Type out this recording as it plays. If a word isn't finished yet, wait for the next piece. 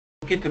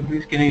Okay, so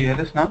please can you hear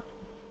us now?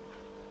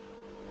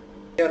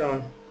 You're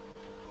on.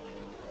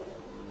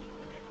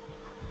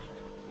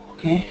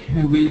 Okay,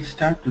 we'll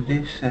start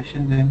today's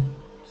session then.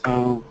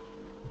 So,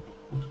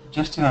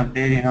 just an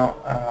update,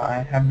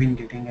 I have been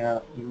getting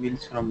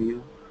emails from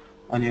you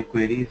on your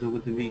queries over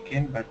the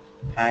weekend, but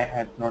I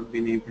had not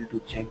been able to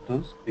check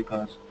those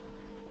because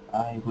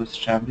I was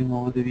traveling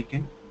over the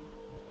weekend.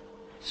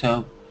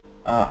 So,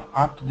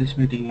 after this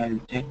meeting,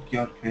 I'll check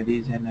your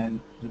queries and I'll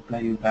reply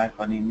you back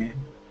on email.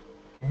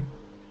 Okay.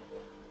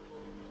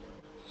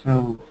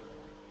 So,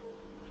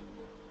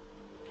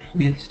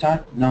 we'll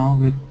start now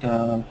with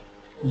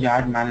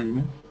yard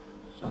management.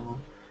 So,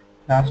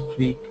 last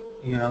week,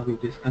 we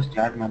discussed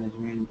yard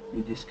management.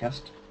 We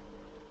discussed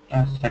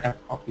a setup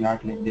of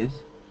yard like this,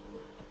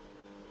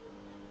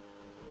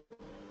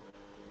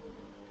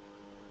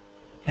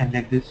 and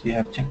like this, we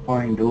have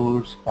checkpoint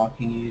doors,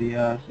 parking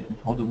areas, and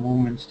how the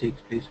movements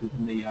takes place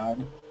within the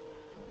yard.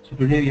 So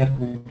today we are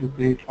going to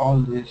create all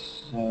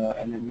these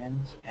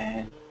elements,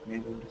 and we are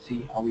going to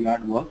see how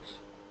yard works.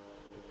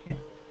 Okay.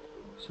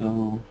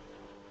 So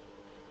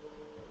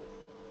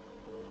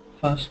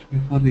first,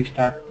 before we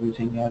start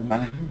using yard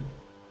management,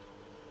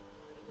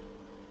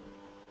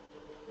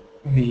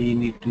 we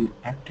need to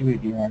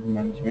activate yard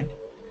management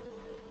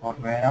for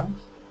warehouse.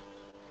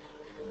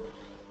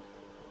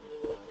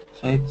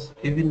 So it's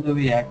even though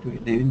we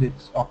activate, even though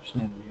it's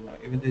optional,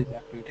 even though it's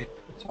activated,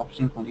 it's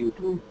optional for you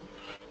to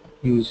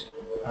use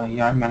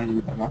yard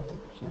management or not.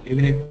 So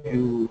even if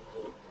you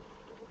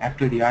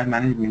activate yard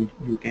management,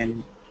 you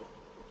can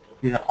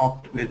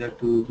opt whether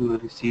to do a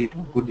receipt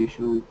or good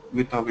issue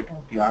with or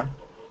without yard.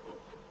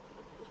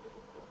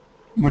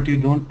 But you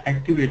don't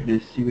activate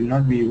this, you will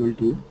not be able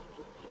to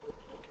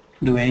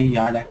do any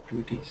yard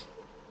activities.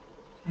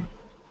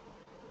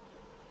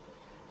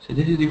 So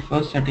this is the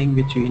first setting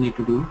which we need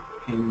to do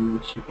in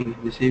shipping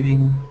and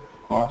receiving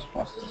cost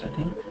process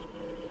setting.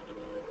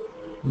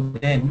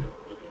 Then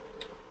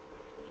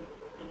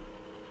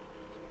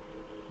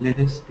let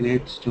us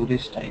create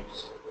storage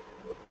types.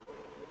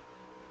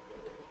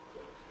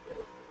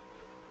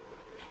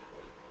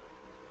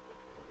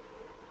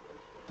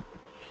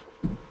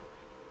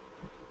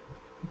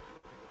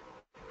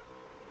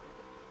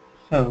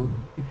 So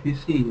if you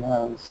see,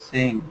 I was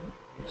saying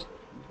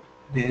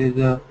there is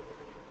a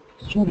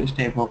storage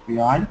type of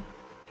yard.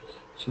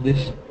 So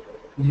these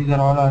are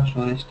all our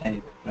storage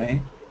type,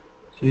 right?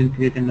 So we'll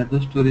create another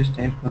storage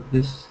type for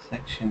this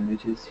section,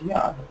 which is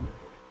yard.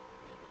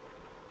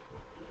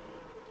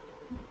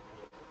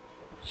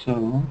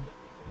 So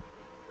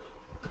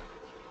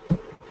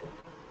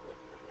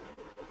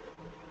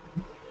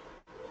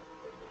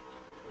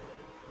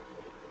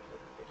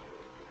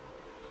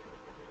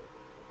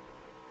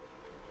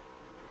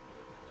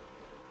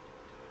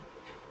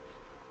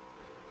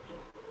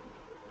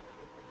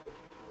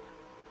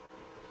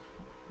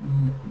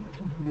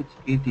it's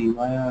 80.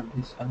 Why are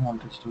these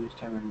unwanted storage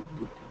type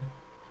available?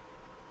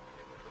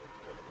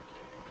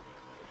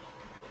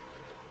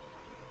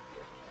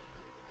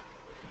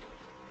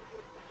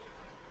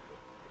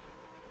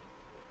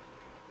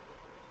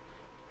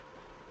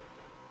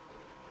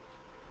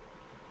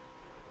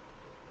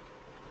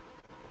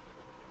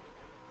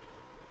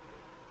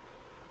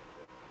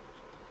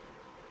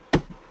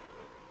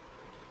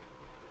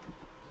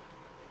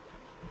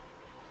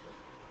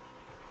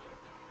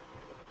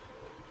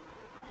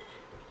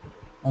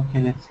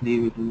 Okay, let's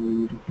leave it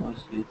in the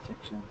first eight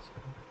sections.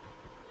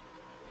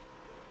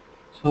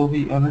 So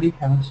we already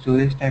have a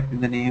storage type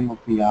in the name of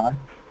yard.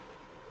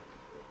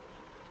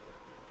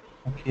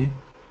 Okay,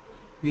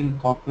 we'll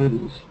copy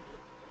this.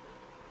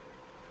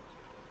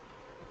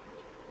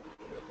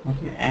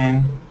 Okay,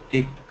 and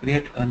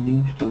create a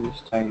new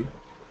storage type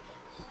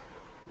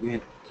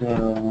with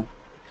a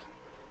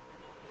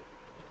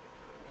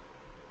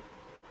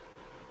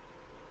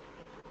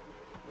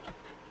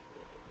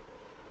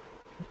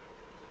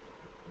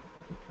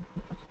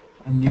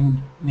new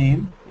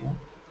name. Yeah.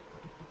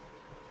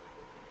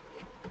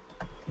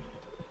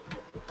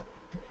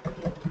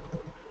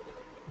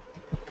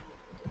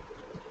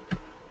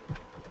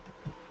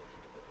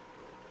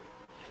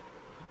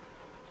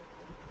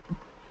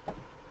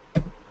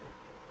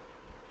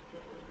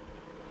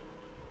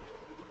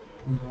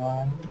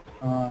 Yard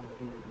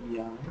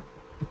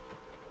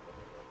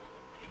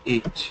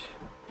 8.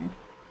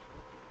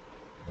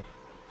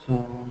 So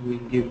we'll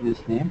give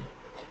this name.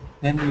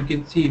 Then we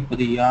can see for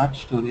the yard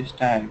storage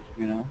type,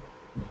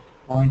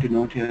 point to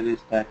note here is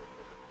that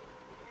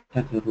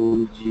that's a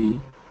role G,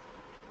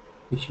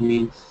 which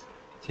means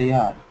it's a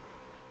yard.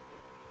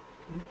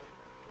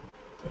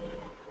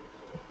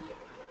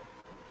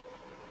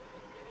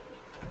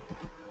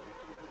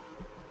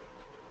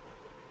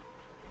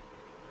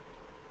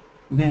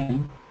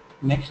 Then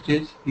next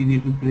is we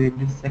need to create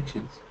these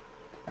sections.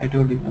 I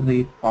told you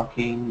the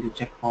parking, the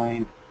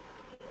checkpoint.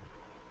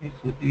 Okay,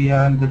 so we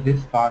are under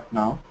this part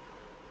now.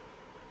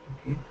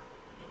 Okay,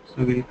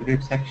 so we'll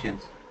create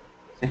sections.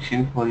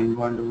 Section for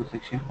inbound door,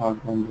 section for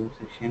outbound door,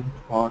 section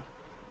for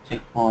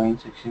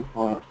checkpoint, section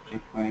for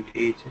checkpoint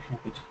A, section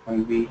for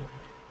checkpoint B,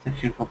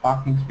 section for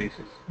parking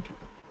spaces.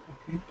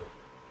 Okay,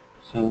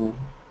 so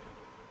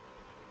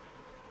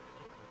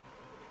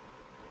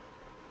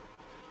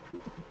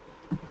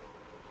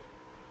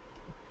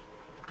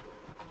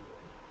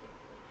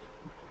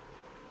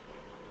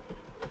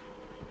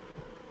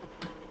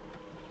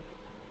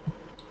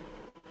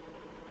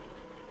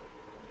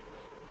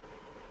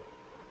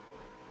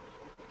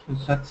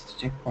such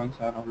checkpoints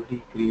are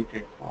already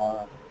created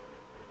for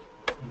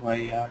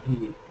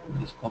YRD.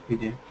 Just copy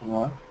them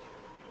for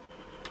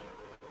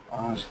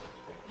our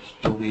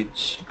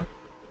storage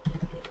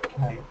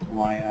type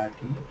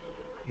YRD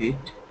 8.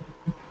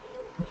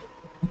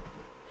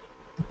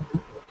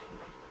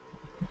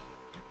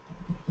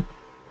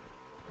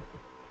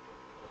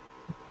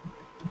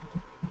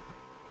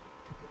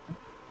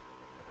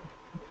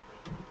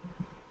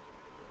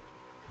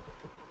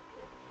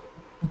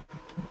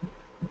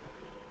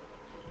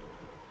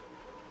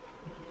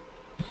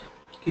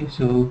 Okay,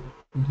 so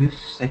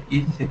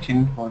each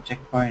section for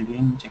checkpoint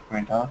in,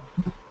 checkpoint out,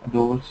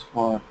 doors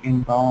for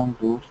inbound,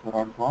 doors for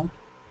outbound.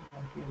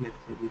 Okay, let's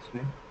say this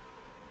way.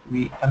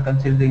 We are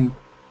considering,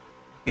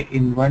 okay,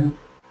 in one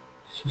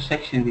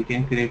section we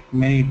can create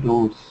many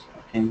doors,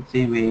 and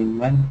same way in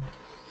one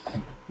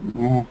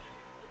uh,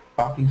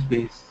 parking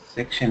space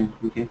section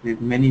we can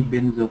create many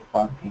bins of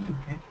parking.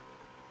 Okay,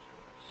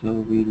 so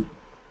we'll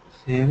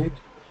save it.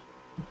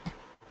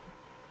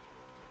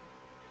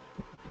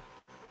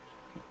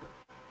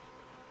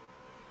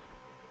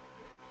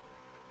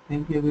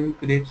 Then we are going to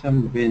create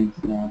some bins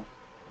now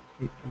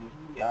in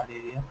the yard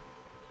area.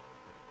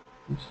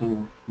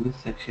 So this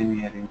section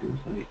we are into,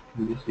 so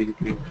in this we'll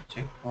create a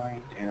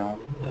checkpoint and all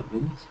the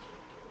bins.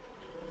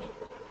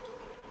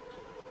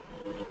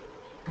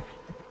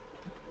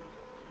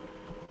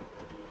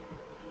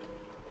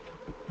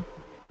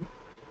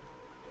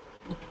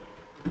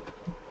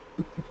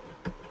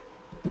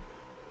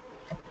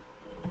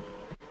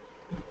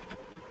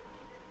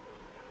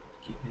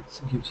 Okay,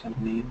 let's give some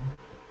name.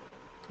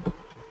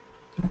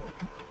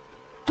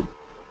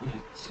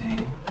 Let's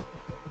say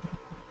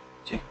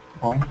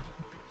checkpoint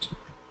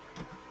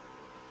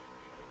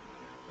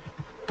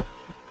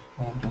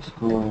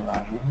underscore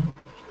IN.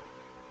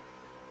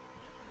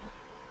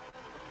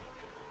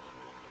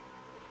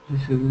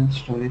 This is in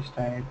storage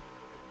type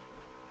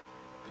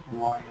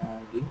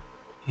YRD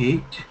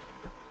 8.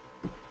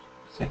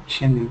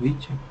 Section will be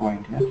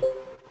checkpoint here.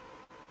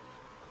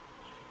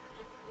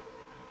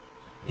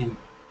 In,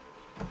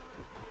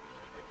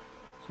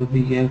 so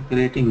we are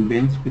creating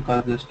bins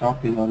because the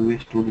stock is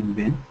always stored in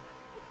bins.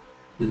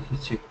 This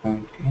is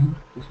checkpoint in,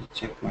 this is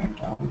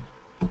checkpoint out.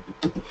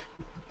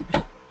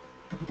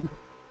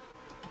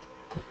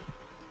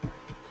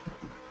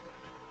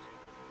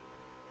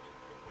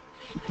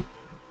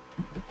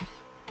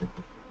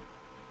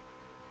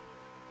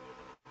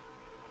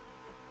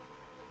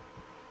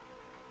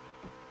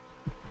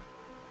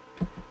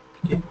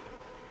 Okay,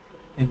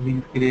 and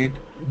we'll create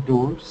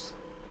doors.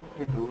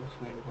 Okay, doors,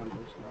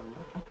 number.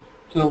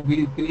 So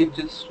we'll create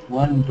just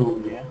one door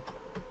here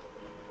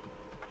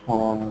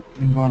for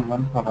inbound,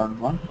 one for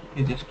outbound.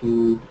 Okay, just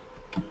to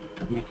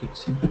make it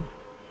simple.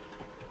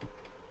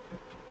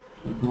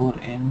 So door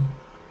in,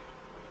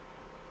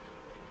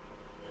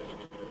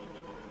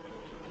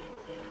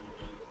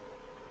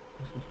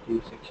 this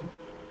is the section,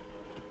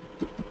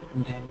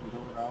 and then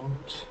door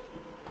out.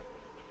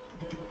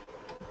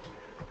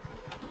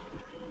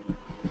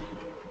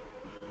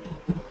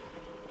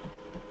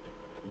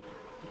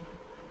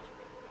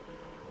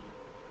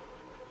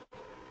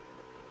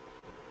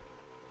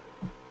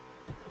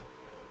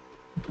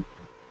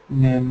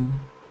 And then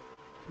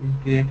we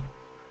create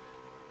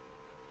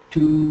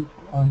 2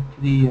 or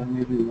 3 or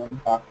maybe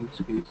 1 parking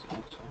space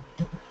also.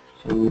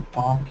 So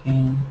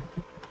parking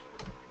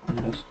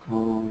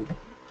underscore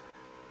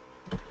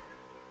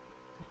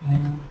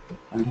in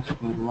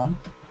underscore 1.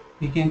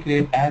 We can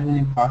create as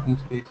many parking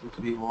spaces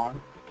we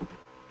want,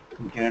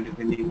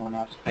 depending on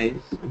our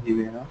space in the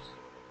warehouse.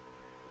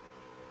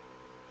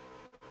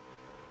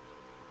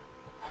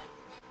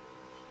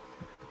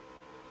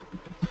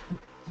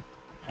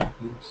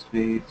 Parking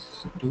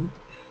space 2.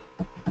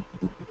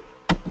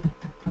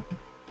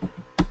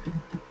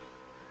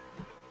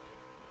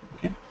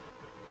 Okay.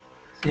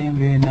 Same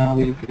way now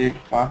we'll create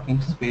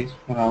parking space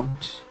for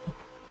out.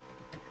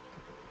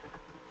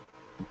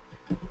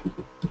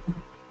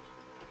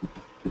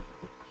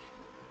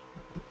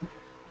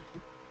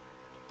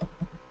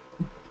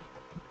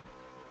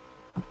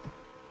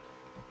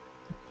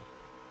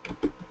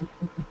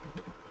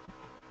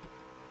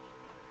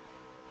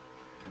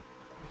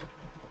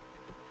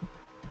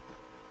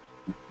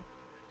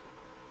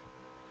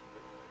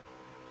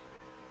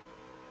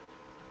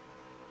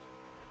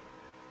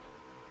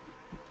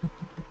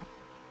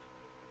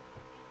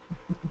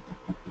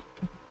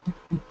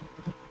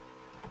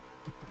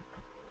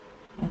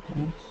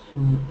 Okay,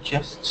 so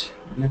just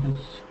let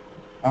us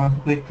have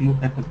a quick look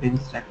at the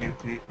bins that we have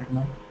created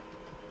now.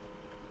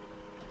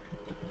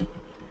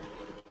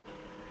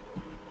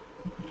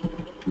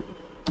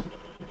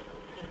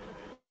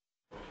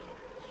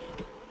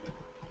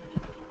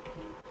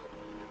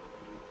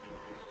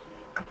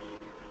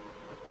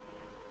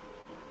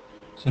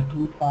 So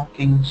two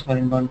parkings for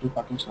inbound, two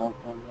parkings for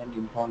outbound, one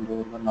inbound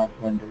door, one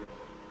outbound door.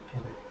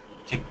 And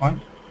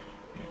checkpoint.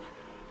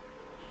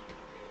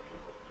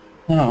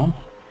 Now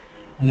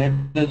let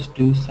us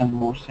do some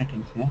more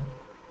settings here.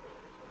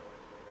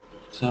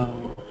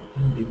 So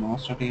in the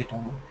master data,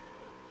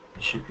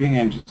 shipping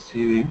and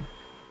receiving,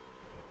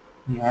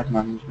 yard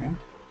management.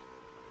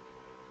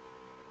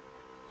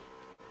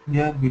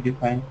 Here we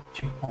define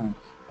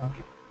checkpoints.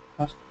 Okay.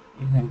 First,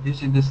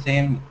 this is the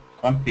same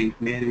config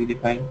where we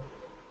define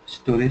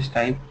storage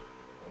type.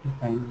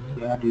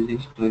 We are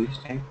using storage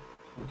type.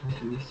 So this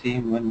is the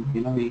same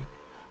one. We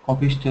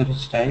copy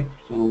storage type,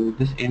 so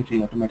this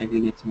entry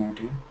automatically gets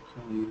maintained.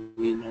 So you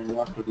will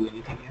not to do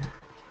anything here.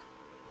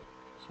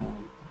 So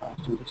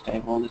storage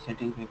type, all the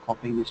settings we're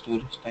copying the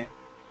storage type.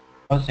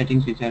 All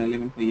settings which are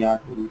relevant for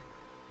yard will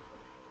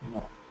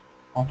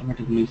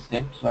automatically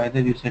set. So either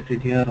you set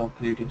it here or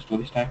create your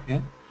storage type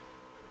here.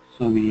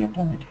 So we have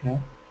done it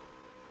here.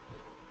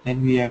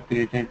 Then we have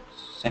created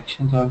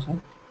sections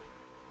also.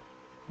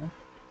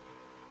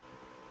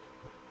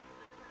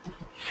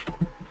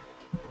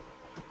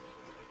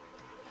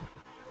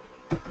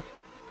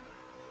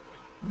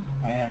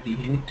 Via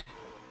D8.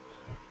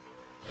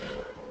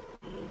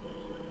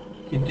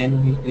 Okay,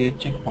 then we create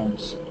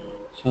checkpoints.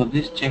 So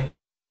this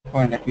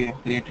checkpoint that we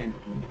have created,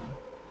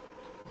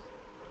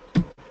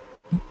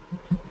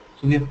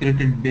 so we have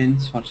created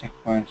bins for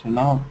checkpoints. So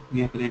now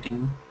we are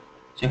creating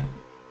check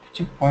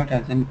checkpoint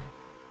as an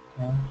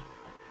uh,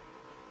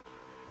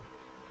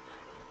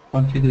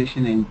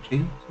 configuration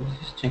entry. So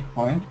this is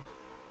checkpoint,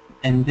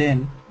 and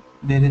then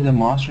there is a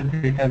master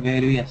data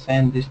where we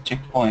assign this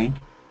checkpoint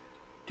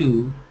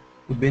to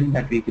the bin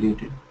that we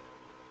created.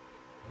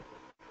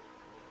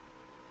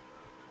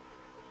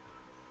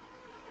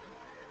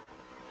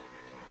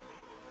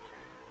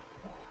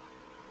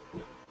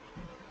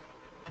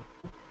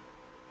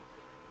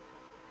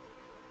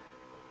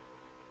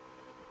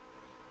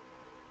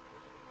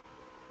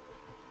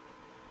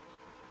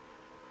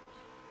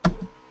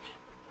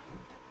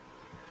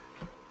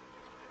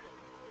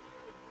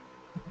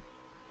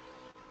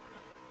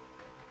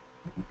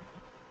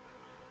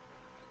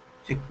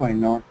 Checkpoint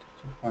north,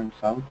 checkpoint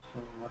south. So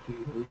what we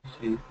do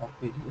is we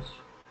copy this.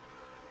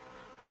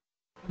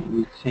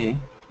 We say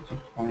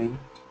checkpoint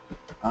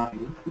I,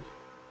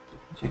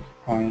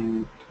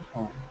 checkpoint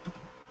O.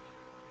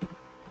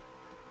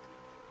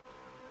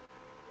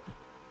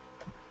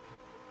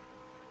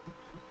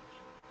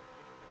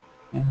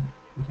 And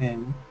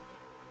then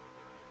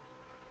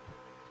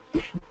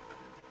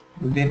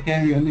there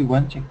can be only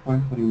one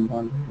checkpoint for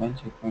inbound, one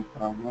checkpoint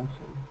for outbound.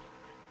 So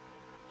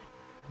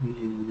we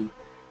use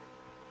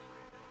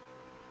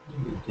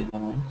the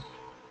ones.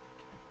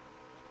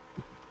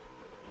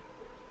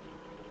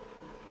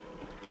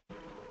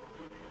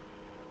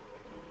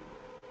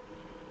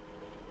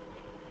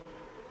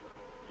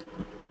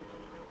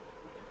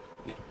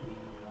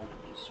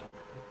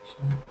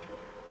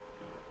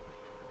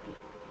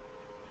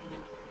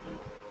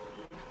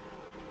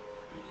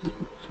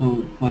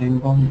 So for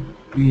inbound,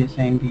 we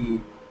assign the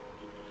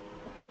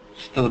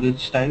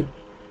storage type,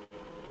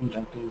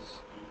 that is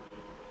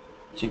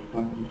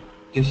checkpoint.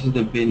 This is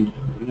the bin.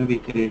 We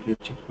created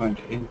checkpoint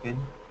in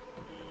bin.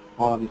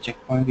 For the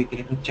checkpoint, we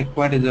created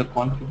checkpoint is a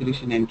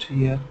configuration entry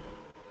here.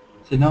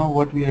 So now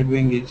what we are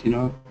doing is,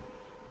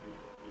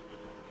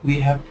 we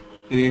have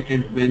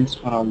created bins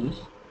for all this.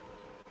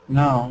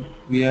 Now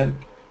we will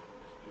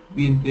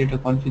create a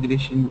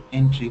configuration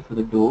entry for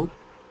the door,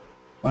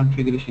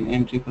 configuration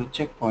entry for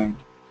checkpoint,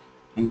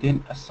 and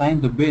then assign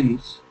the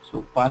bins.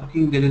 So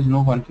parking, there is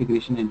no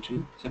configuration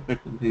entry,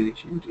 separate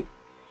configuration entry.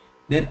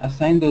 Then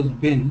assign those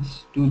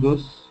bins to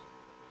those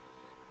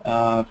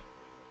uh,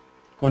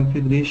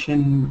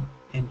 configuration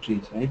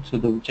entries, right? So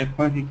the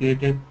checkpoint we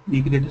create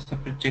a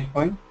separate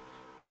checkpoint,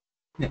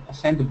 then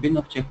assign the bin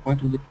of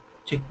checkpoint to the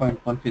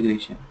checkpoint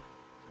configuration.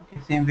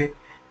 Okay, same way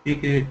we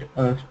create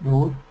a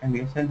door and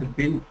we assign the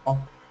bin of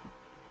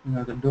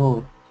the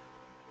door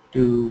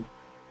to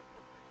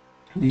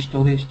the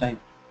storage type,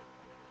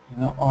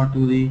 or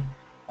to the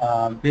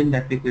bin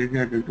that we created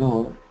at the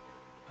door,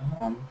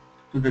 um,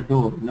 to the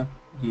door,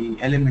 the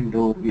element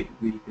door we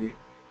create.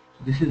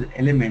 So this is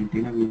element,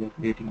 we are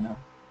creating now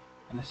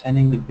and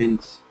assigning the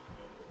bins.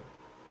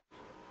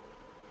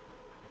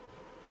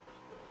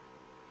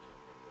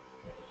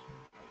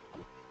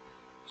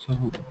 So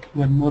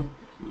one more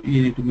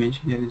you need to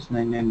mention here is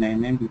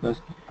 9999,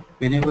 because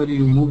whenever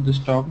you move the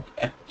stock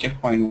at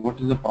checkpoint, what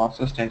is the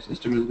process type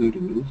system is going to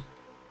use?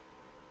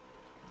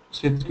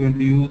 So it's going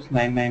to use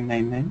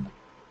 9999.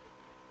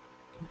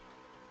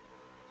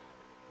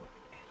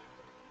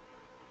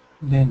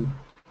 Then,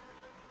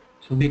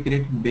 so we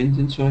created bins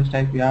in storage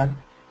type yard.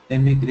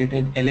 Then we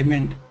created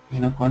element,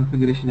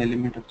 configuration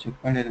element of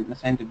checkpoint and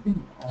assigned the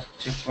bin of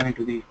checkpoint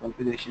to the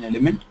configuration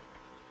element.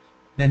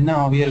 Then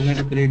now we are going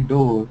to create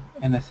door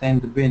and assign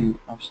the bin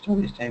of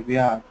storage type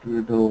yard to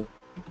the door.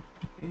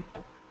 Okay.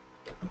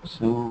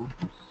 So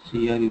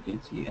here you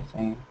can see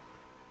assign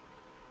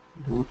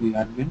door to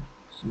yard bin,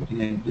 something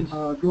like this.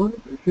 Door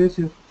face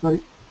is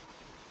sorry.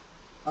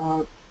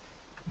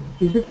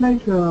 Is it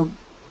like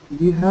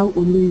we have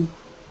only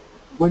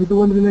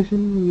one-to-one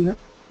relation we have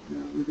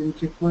within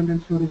checkpoint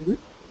and storage bin?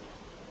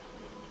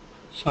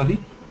 Sorry?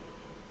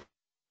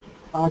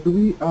 Do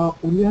we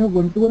only have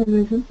one-to-one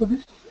relation for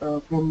this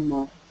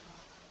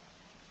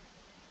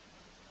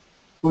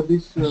for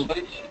this?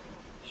 Sorry,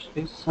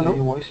 please, Hello?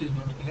 your voice is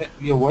not clear.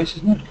 Your voice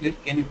is not clear.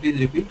 Can you please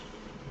repeat?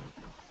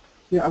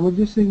 Yeah, I was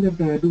just saying that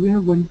do we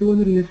have one-to-one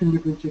relation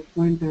between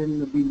checkpoint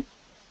and bin?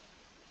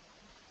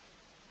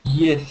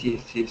 Yes,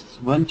 yes, yes.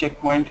 One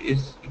checkpoint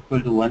is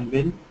equal to one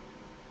bin.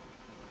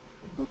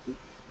 Okay.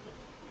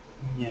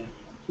 Yeah.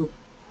 So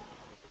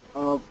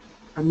uh,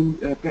 I mean,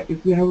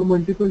 if we have a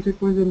multiple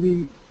checkpoints, then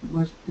we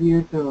must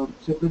create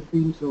separate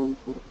beans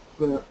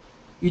for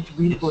each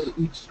bean for Yes.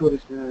 each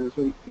storage.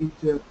 Sorry,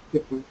 each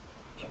checkpoint.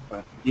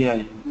 Checkpoint. Yeah,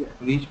 yeah. Yeah,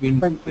 For each bin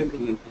fine, we fine.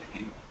 Okay.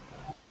 create.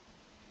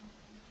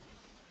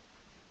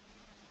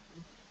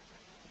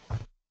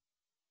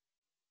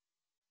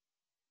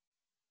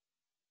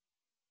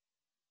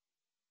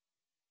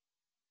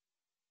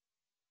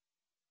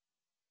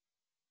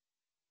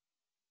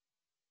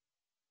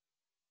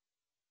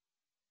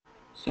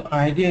 So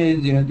idea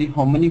is the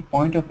how many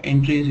point of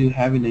entries you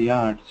have in the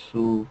yard.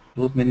 So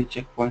those many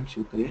checkpoints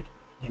you create.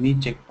 And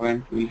each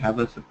checkpoint will have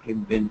a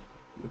separate bin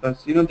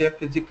because they are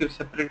physical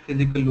separate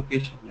physical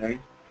location, right?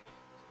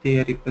 They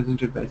are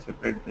represented by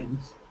separate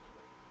bins.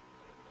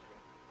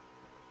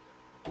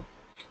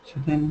 So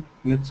then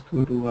let's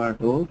go to our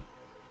door.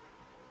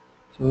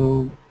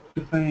 So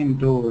define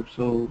door.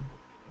 So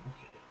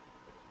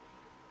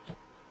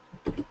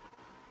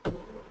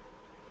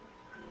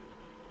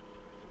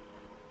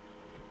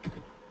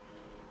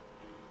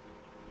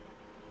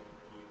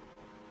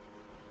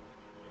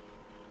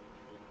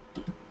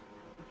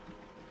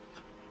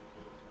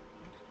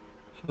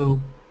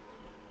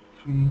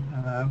we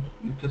have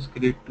you just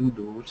create two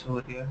doors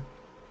over here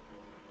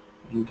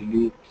and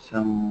delete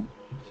some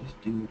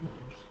existing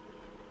doors.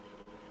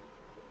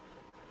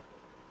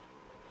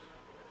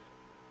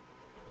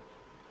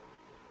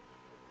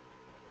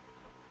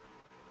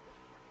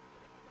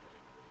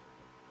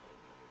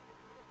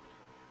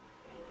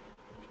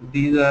 So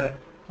these are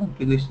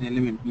configuration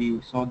element.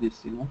 We saw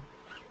this,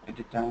 at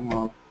the time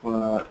of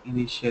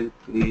initial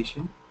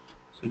creation.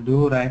 So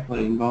door I for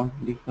inbound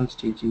default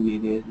staging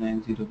area is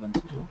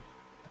 9010.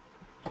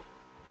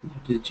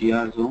 That is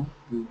GR zone.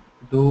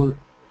 Door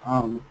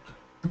out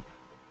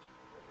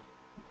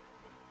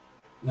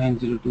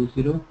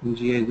 9020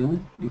 GI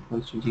zone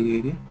equals to G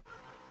area.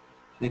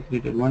 So I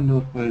created one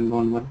door for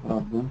inbound, one for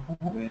outbound for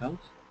our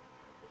warehouse.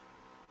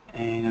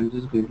 And I'm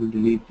just going to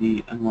delete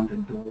the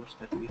unwanted doors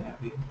that we have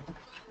here.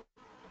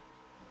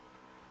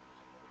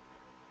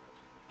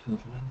 Two,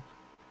 one,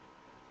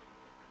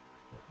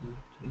 two,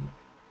 three.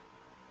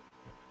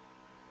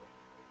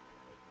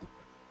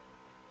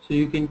 So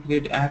you can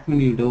create as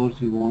many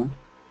doors you want,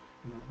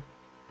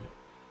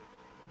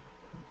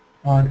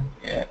 or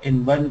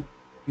in one.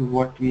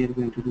 What we are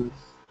going to do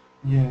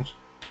is here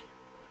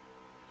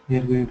we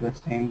are going to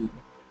assign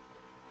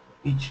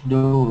each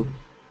door,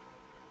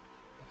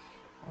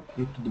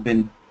 okay, to the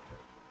bin.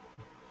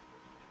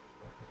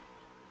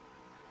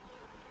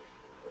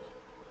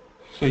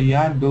 So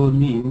yard door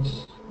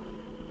means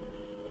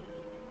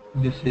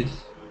this is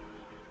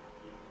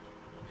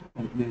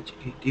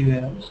WH80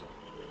 warehouse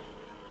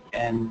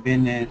and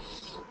bin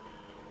is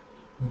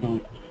door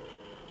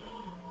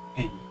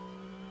in.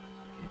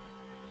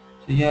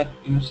 So here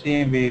in the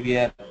same way we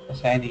are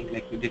assigning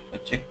like we did for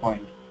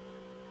checkpoint.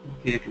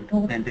 We create a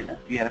door and then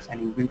we are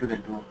assigning bin to the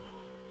door.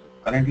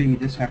 Currently we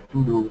just have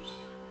two doors.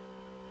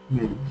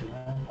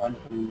 One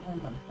for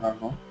inbound, one for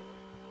outbound.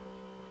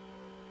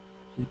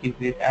 So you can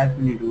create as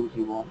many doors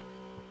you want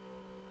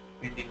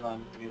depending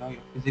on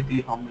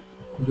physically how many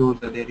doors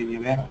are there in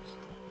your warehouse.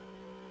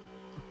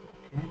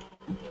 Okay.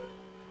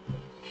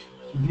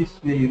 So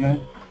this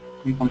way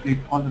we complete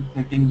all the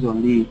settings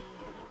on the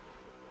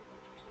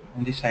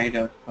side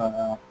of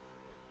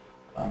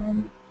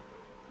um,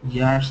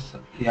 yard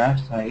yard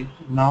side.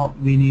 Now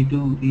we need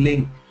to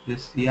link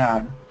this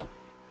yard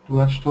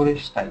to our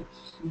storage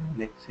types.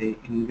 Like say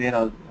in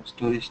warehouse we have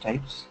storage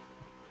types.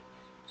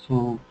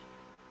 So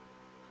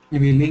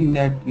we link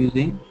that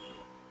using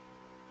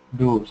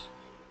doors.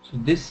 So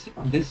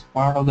this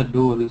part of the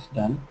door is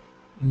done.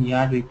 In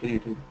yard we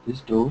created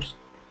these doors.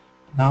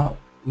 Now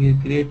we'll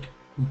create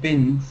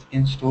bins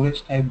in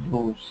storage type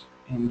doors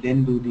and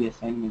then do the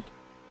assignment.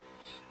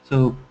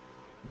 So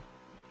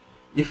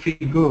if we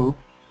go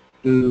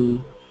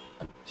to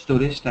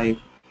storage type,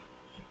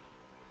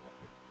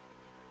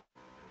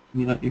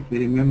 if we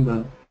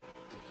remember,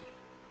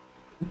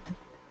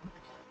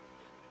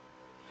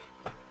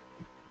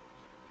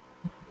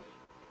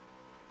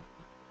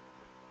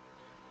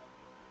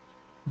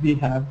 we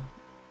have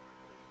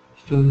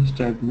storage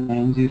type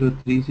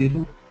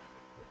 9030,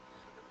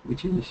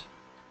 which is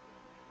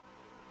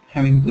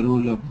having the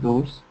role of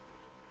doors.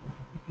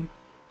 Okay.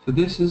 So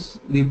this is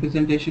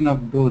representation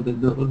of door, the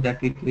door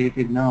that we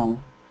created now.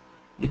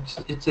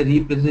 It's a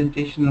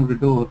representation of the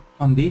door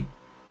on the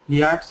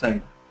yard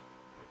side.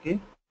 Okay,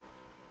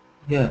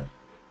 here.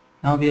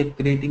 Now we are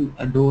creating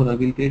a door. I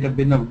will create a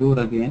bin of door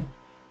again.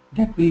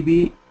 That will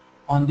be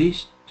on the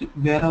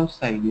warehouse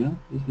side.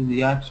 This is the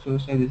yard store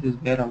side. This is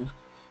warehouse.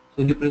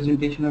 So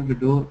representation of the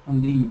door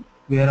on the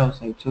warehouse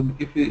side. So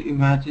if you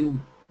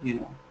imagine, the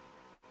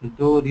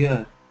door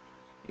here,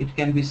 it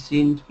can be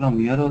seen from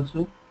here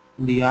also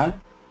in the yard.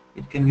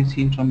 It can be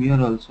seen from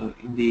here also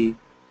in the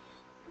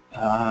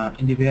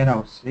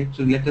warehouse, right?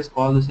 So let us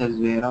call this as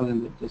warehouse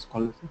and let us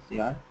call this as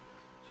yard.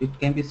 So it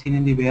can be seen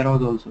in the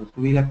warehouse also. So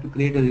we'll have to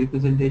create a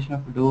representation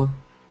of a door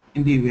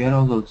in the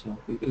warehouse also,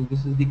 because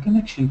this is the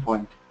connection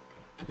point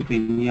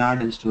between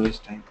yard and storage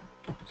type.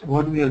 So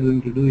what we are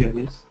going to do here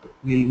is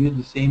we'll use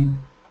the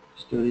same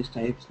storage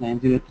types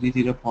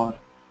 9030 for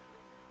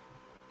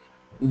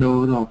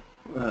door of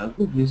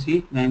good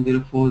receipt,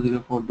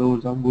 90404 for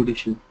doors of good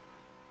issue.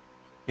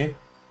 Okay.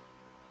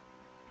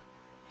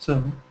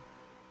 So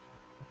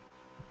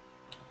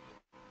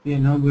we are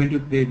now going to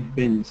create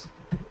bins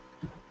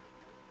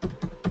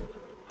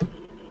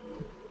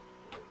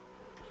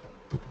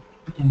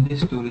in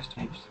this storage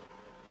types,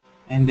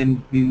 and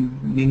then we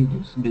link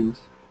those bins.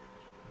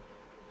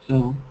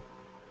 So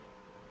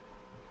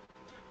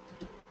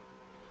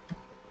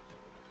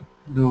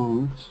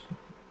those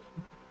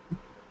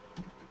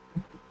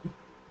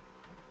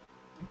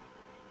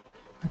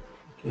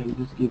okay, I'll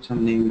just give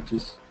some name which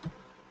is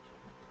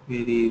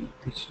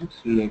which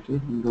looks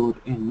related. Door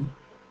in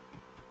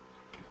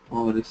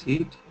or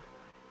receipt.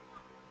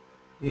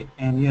 Okay,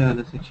 and here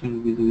the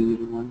section will be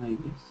 001, I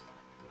guess,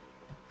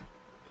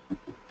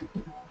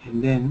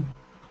 and then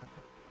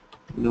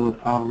door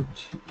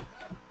out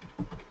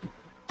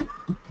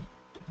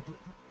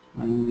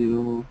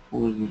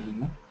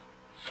 9040.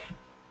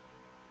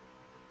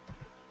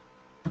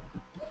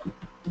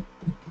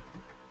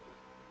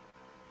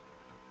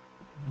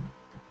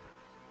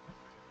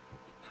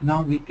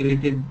 Now we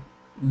created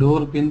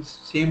door bins.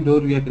 Same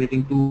door we are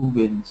creating two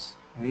bins,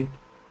 right?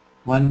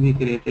 One we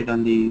created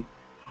on the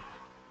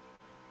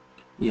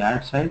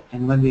yard side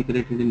and one we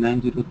created in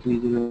 9030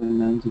 and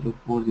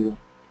 9040.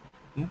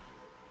 Okay.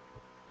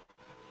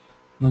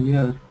 Now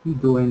here we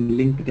go and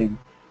link them.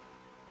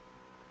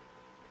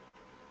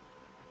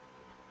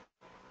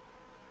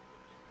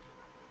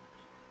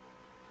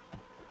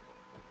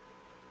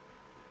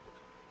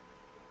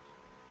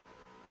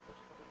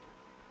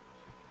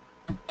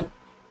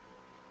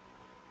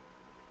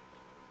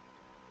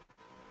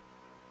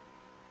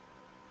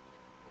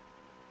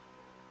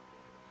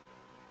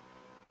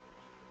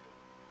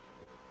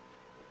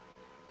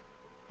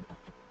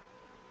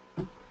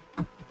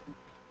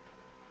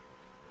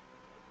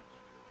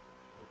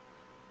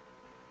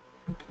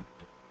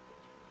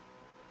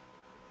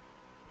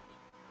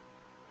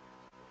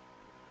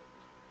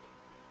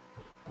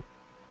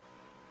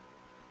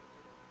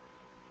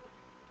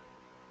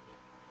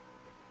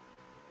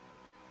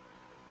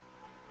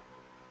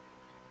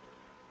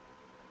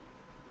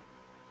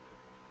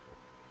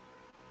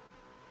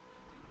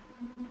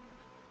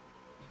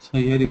 So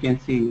here you can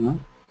see,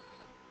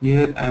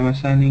 here I am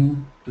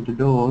assigning to the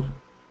door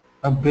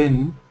a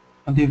bin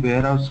on the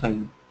warehouse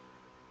side.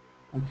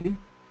 Okay.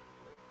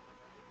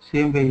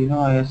 Same way,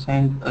 I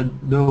assigned a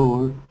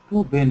door to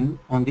a bin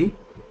on the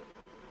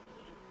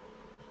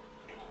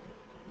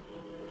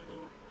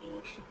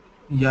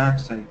yard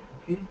side.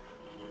 Okay.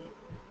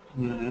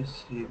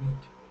 Yes, save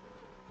it.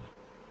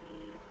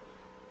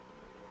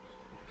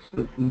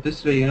 So in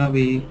this way,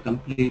 we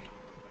complete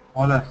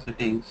all our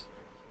settings,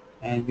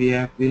 and we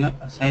have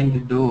assigned the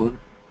door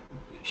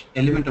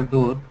element of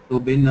door to a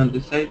bin on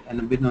this side and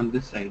a bin on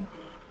this side.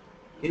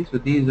 Okay, so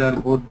these are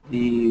both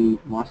the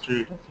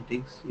master data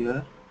settings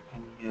here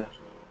and here.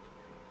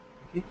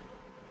 Okay,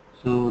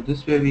 so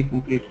this way we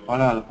complete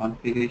all our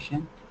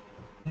configuration.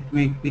 Let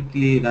me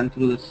quickly run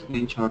through the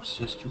screenshots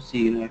just to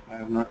see if I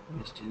have not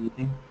missed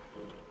anything.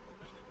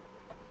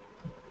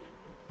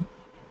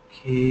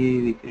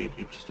 Okay, we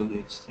created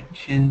storage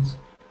sections,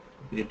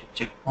 we created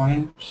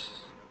checkpoints,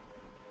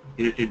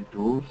 we created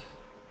doors,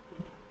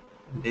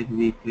 and then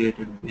we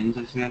created bins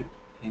as well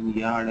in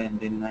yard, and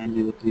then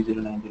 9030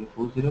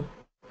 9040.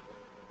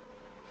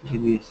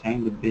 Then we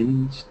assign the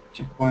bins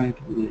checkpoint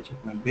to the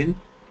checkpoint bin.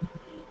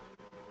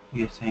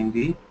 We assign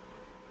the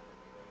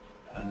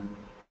um,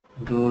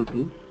 door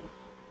to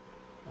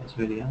as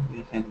well. Yeah,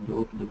 we assign the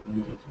door to the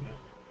bins as well.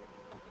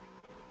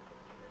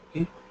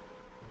 Okay.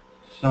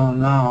 So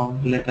now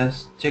let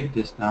us check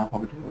this now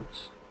how it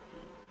works.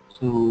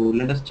 So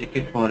let us check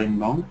it for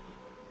inbound.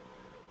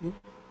 Okay.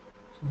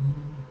 So,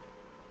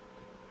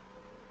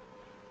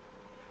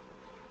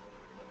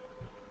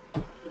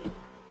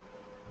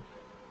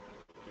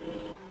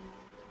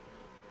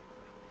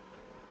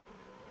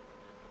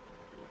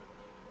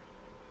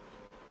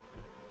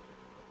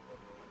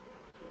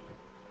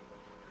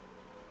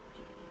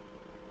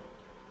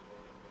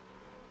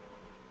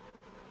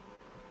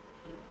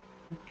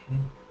 okay.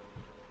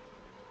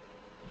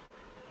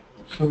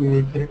 So we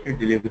will create a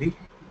delivery.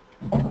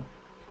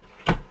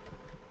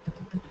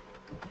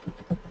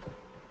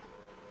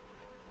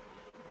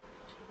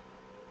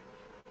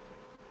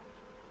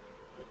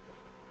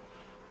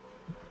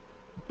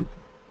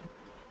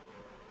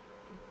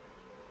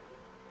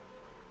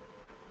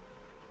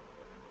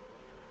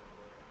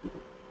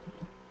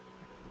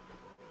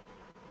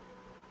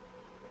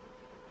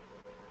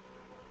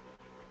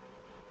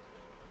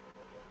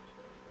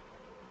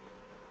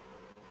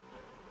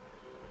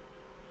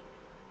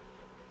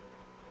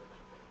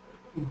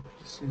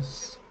 This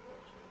is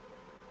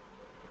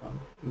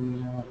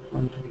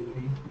one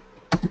delivery.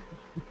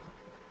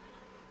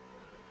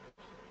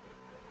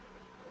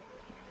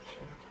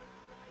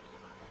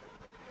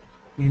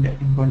 In the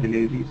inbound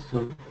delivery,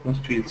 so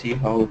first we'll see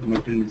how the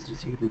material is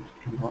received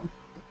inbound.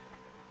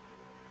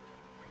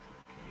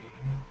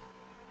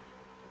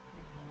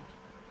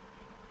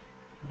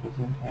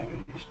 Doesn't have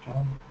any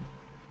stock.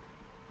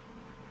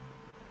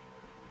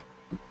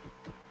 But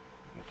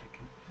I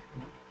can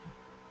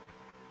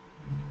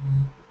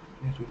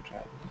let me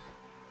try this.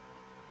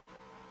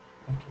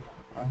 Okay,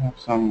 I have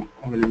some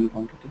available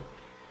quantity.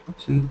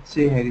 So let's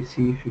say I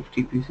receive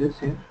 50 pieces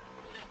here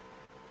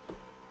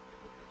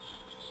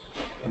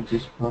of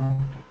this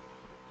product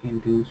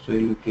into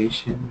store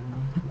location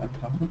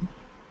 1000.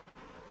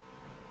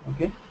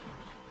 Okay.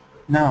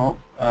 Now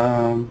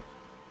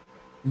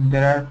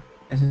there are,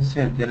 as I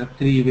said, there are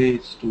three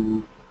ways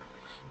to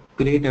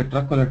create a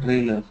truck or a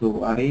trailer.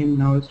 So our aim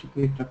now is to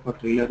create truck or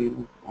trailer,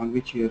 on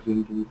which you are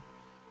going to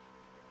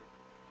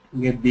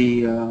get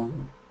the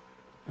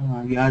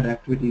yard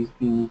activities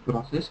being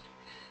processed.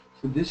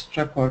 So this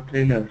truck or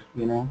trailer,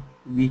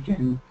 we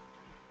can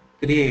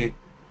create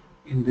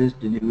in this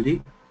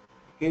delivery.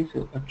 Okay,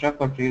 so a truck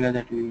or trailer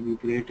that we will be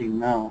creating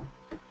now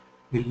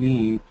will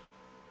need,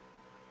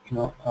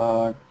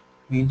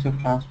 means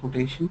of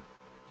transportation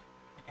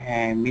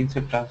and means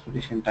of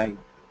transportation type.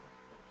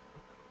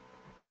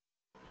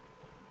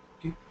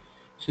 Okay,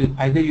 so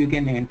either you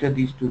can enter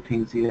these two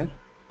things here.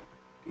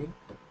 Okay,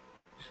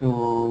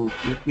 so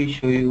let me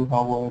show you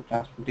how our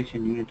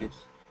transportation unit is.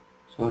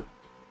 So,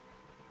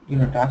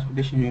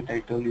 transportation unit,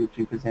 I told you, it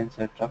represents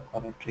a truck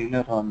or a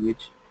trailer on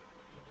which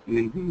you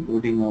will be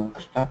loading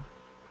our stuff.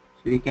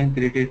 So you can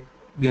create it,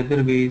 the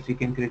other way is you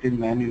can create it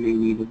manually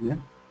in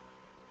EWM.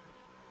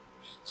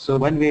 So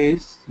one way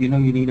is, you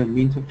need a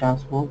means of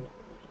transport,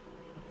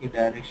 a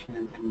direction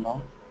is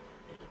inbound.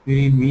 You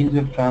need means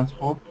of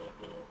transport,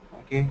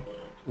 okay.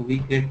 So we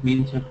create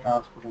means of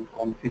transport and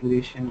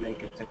configuration,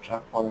 like it's a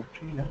truck or a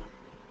trailer.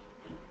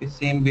 The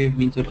same way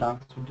means of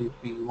transport, if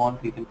we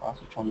want, we can pass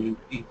it from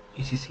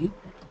ECC.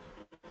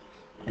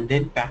 And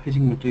then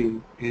packaging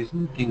material is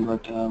nothing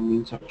but a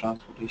means of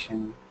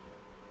transportation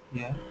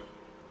here.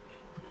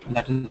 And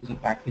that is the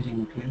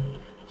packaging material.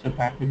 So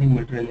packaging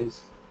material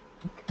is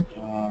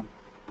uh,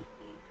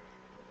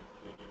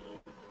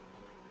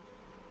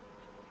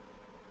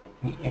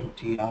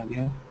 MTR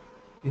here.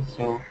 Okay,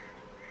 so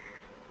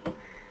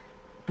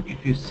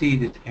if you see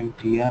this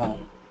MTR,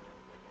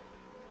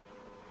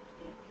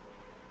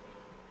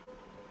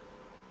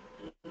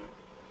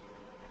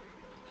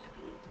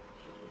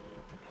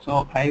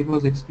 so I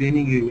was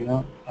explaining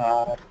you,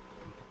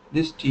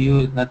 this TU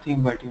is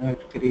nothing but,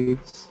 it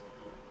creates,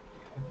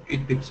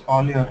 it picks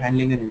all your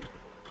handling unit.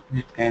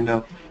 It kind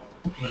of,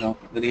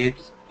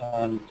 creates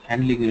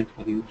handling unit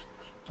for you.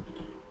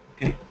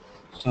 Okay,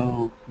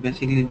 so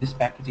basically this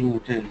packaging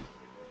material,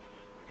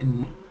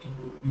 in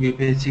we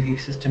basically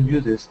system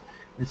uses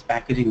this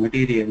packaging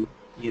material,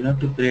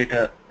 to create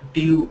a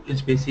TU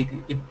is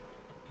basically it,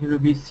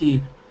 we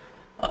see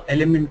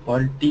element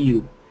called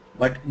TU,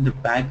 but in the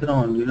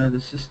background,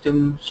 the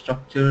system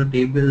structure,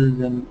 tables,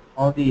 and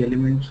all the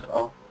elements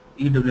of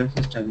EWM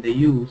system, they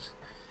use,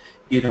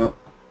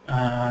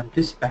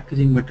 this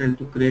packaging material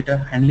to create a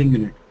handling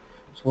unit.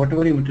 So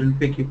whatever you material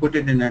pick, you put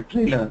it in a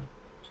trailer.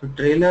 So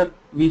trailer,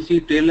 we see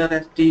trailer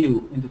as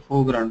TU in the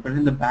foreground, but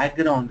in the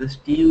background, this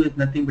TU is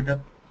nothing but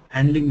a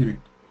handling unit.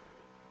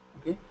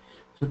 Okay,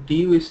 so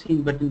TU is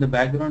seen, but in the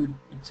background,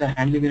 it's a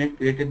handling unit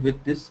created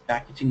with this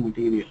packaging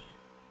material.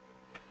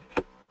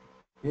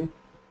 Okay,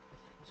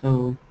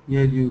 so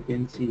here you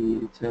can see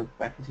it's a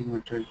packaging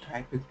material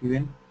type is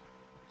given.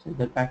 So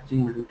the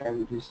packaging material type,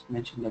 we just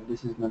mentioned that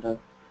this is not a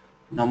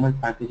normal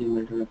packaging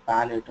material, a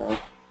pallet or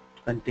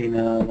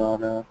container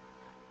or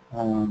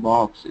a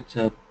box. It's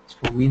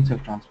for means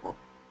of transport.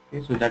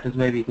 Okay, so that is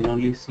why we can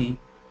only see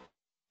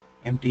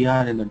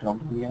MTR in the drop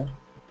down here.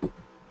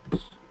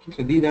 Okay,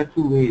 so these are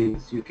two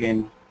ways you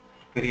can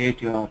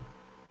create your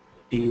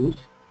TUs,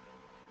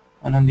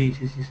 one on the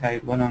ECC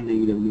side, one on the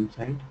EWM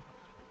side.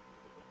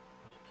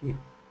 Okay.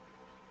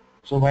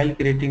 So while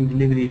creating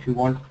delivery, if you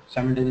want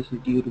simultaneously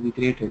TU to be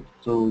created,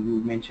 so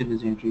you mention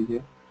this entry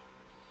here.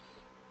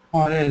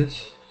 Or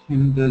else,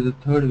 there's a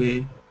third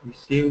way, we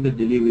save the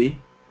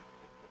delivery.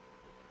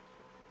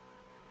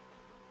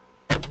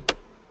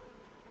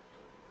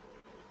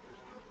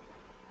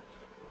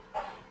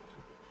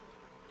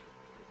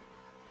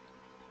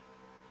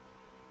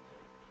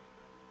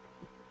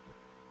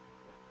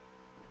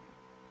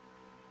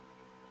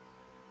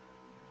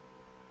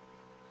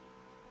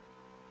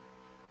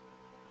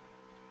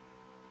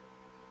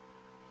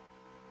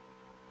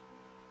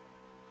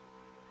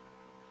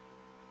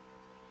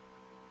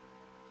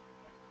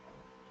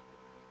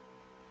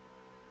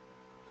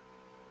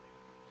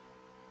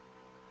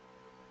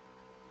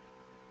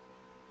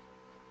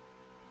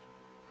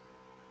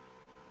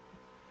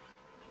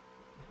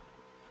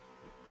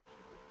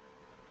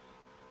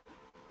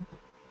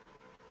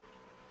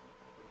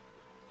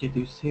 Did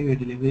you save your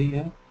delivery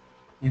here?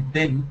 And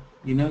then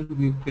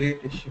we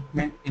create a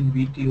shipment in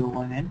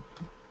VTO1N.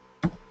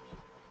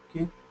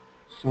 Okay,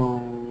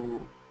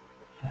 so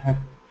I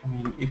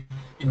mean, if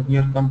in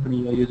your company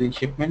you are using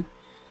shipment,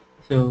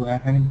 so I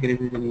haven't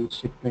created any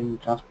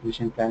shipment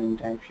transportation planning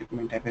type,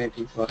 shipment type,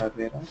 anything for our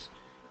warehouse.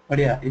 But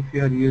yeah, if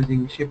you are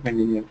using shipment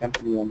in your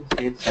company on the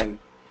sales side,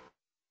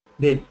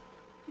 then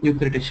you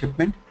create a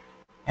shipment,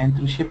 and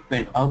through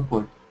shipment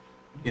output,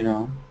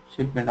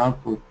 shipment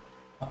output,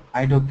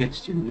 IDOC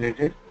gets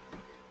generated.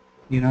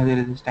 There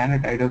is a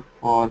standard IDOC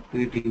for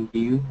creating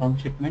TU from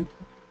shipment,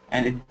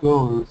 and it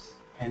goes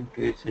and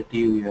creates a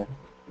TU here.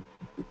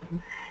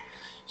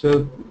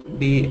 So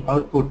the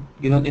output,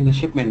 in the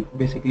shipment,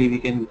 basically we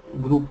can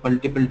group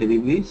multiple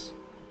deliveries.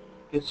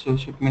 Okay, so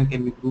shipment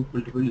can be grouped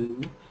multiple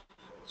deliveries.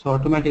 So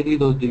automatically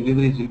those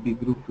deliveries will be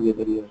grouped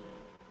together here.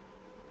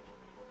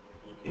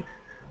 Okay.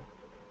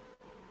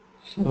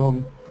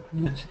 So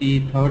that's the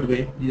third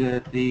way. These are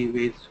three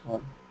ways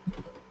for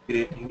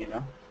creating,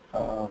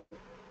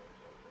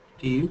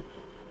 TU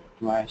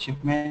via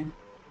shipment,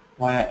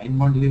 via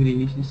inbound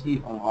delivery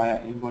efficiency, or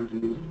via inbound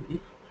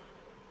delivery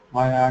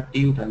via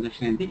TU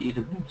transaction in the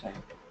EWM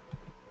side.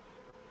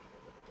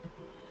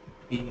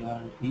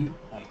 PRD,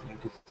 I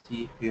let us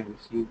see if we have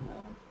received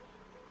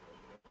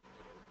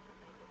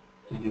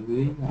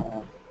delivery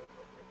or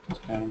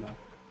just kind of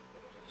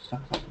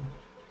stuck something.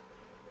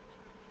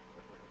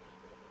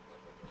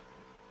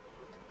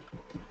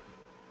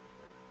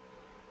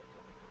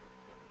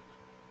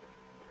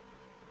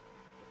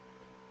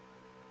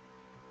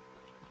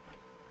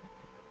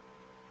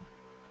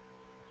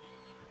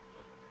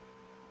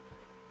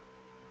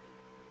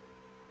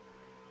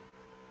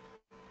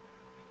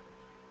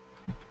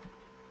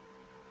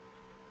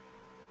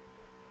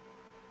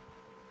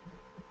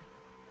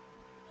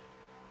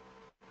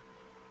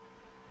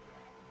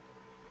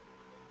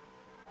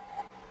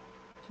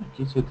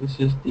 Okay, so this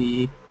is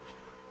the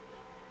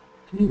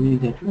delivery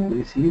that we have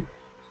received.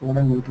 So what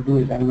I'm going to do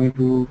is I'm going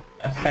to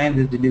assign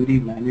this delivery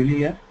manually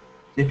here.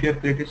 So if you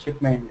have created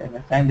shipment and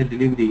assign the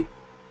delivery,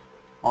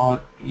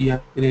 or you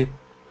have you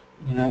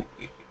know,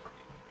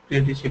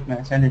 create the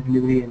shipment, assign the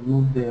delivery, and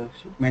move the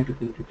shipment to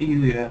the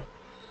TU here,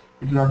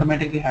 it will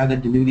automatically have the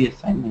delivery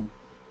assignment.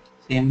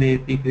 Same way,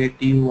 if we create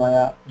TU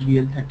via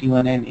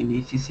BL31N in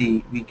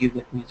ECC, we give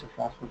that means of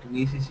transport in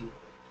ECC.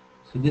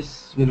 So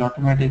this will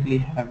automatically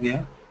have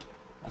your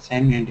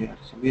assignment here.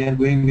 So we are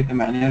going with a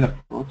manual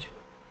approach.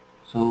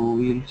 So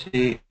we will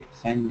say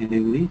assign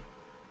delivery,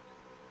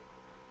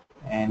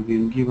 and we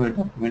will give a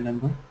document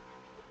number,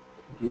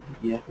 give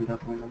the ERP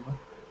document number,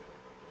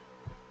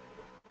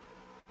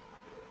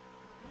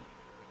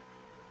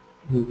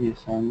 do the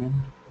assignment.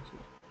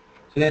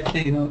 So let's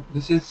say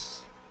this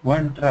is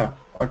one truck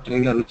or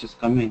trailer which is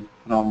coming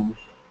from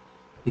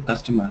the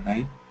customer,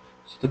 right?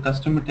 So the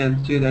customer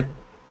tells you that,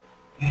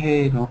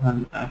 hey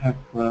Rohan, I have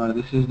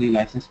this is the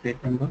license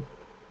plate number,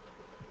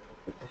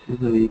 this is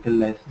the vehicle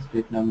license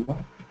plate number,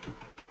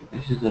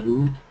 this is the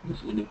route, this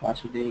is the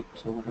departure date.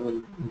 So whatever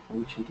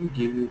information they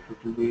give you,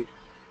 total weight,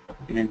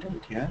 you can enter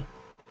it here.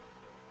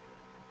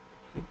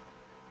 Okay.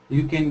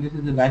 You can, this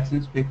is the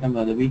license plate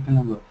number, the vehicle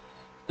number.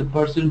 The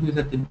person who is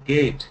at the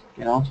gate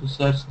can also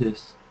search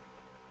this,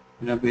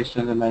 based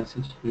on the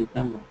license plate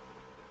number.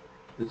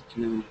 This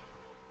delivery.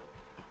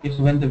 Okay,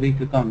 so when the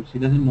vehicle comes, he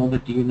doesn't know the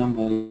TU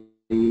number.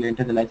 He will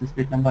enter the license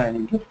plate number,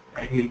 and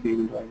he'll be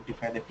able to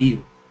identify the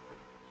TU.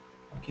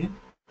 Okay.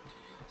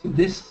 So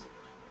this,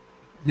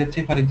 let's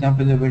say for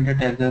example, the vendor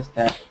tells us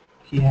that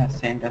he has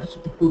sent us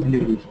two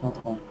deliveries,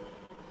 not one.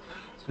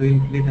 So we'll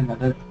create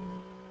another.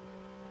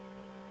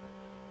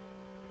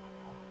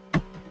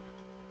 So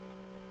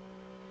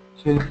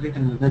we'll create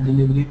another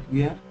delivery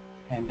here,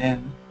 and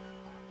then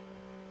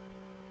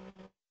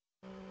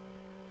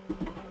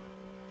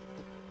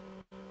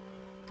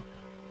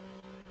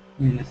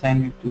we'll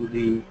assign it to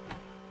the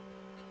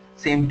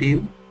same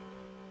TU.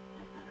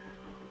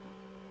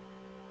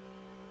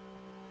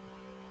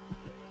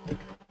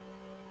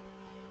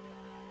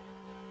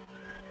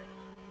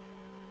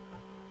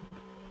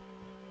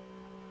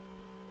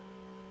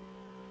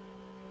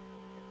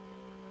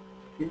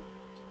 Okay.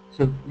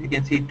 So you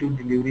can see two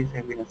deliveries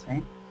have been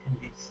assigned, and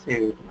we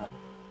save it now.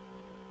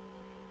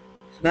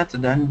 So that's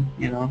done.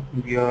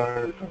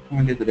 Your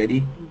document is ready,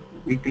 the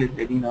vehicle is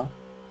ready now.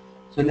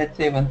 So let's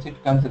say once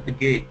it comes at the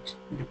gate,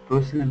 the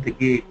person at the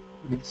gate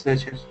will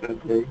search us for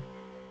the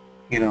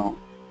you know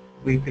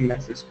vehicle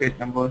license plate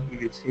number. He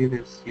will see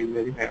this, he will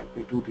verify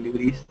okay, two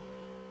deliveries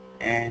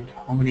and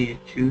how many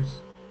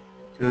HUs.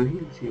 So he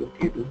will see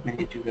okay, those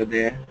many HUs are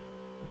there.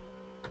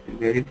 He'll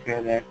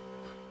verify that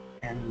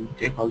and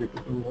check all the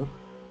paperwork.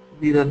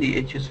 These are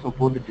the HUs for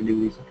both the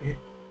deliveries. Okay.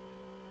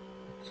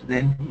 So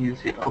then he will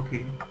say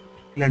okay,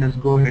 let us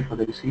go ahead for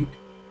the receipt.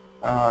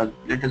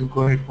 Let us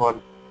go ahead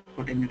for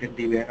putting it in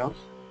the warehouse.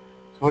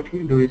 So what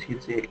he'll do is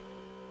he'll say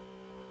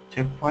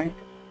checkpoint,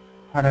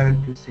 how I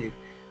will save.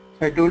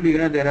 So I told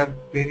you, there are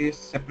various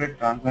separate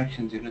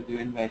transactions,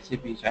 given by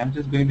SAP. So I'm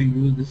just going to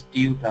use this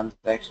TU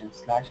transaction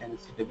slash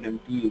NSCWM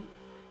TU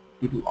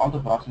to do all the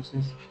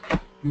processes.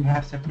 you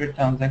have separate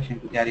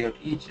transactions to carry out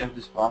each of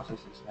these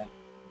processes. Like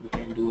you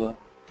can do a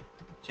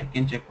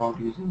check-in, check-out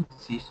using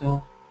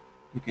CISO.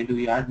 You can do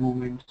yard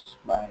movements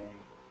by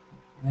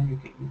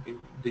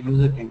the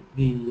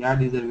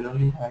yard user will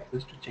only have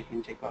access to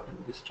check-in, check-out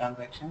in this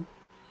transaction.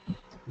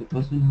 The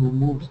person who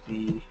moves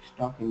the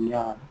stock in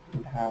yard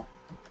will have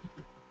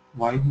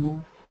void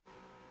move.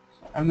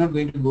 So I'm not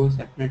going to go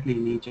separately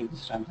in each of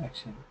these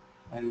transactions.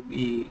 I'll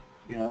be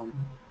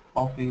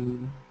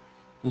popping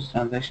those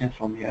transactions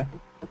from here.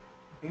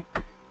 Okay.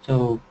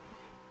 So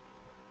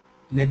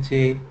let's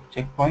say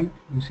checkpoint,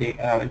 you say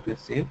I will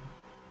press save.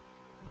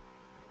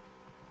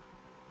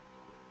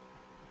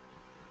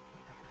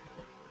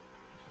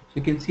 So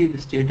you can see the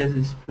status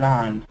is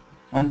planned.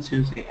 Once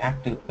you say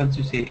active, once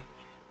you say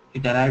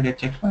it arrived at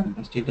checkpoint,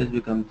 the status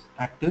becomes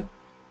active.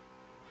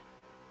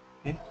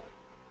 Okay.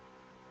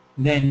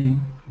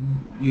 Then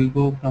you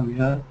go from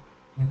here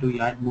into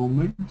yard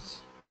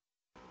movements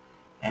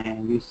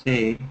and you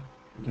say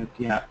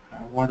that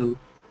I want to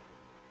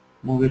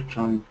move it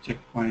from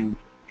checkpoint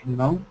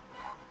inbound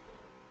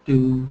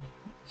to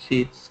say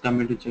it's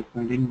coming to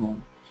checkpoint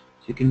inbound.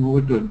 So you can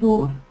move it to a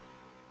door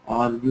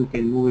or you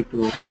can move it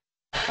to a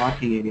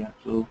parking area.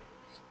 So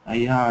a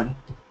yard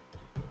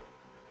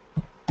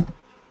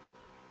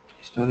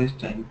storage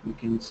type, you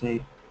can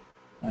say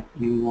that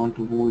we want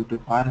to move it to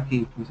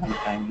parking for some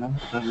time now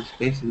because the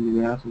space in the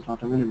warehouse is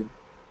not available.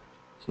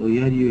 So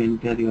here you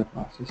enter your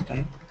process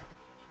type,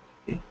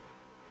 okay,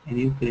 and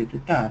you create a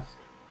task.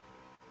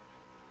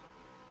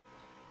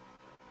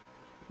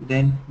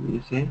 Then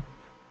you say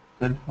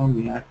confirm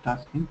we are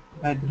task in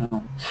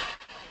background.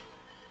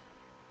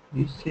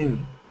 You save it.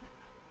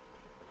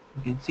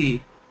 You can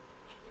see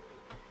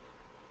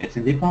it's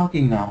in the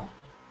parking now.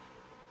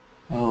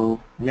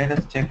 So let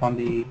us check on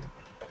the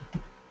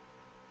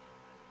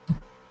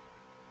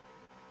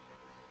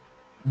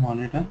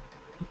monitor.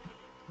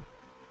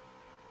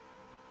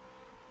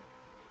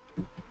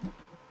 You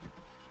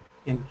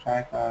can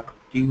track our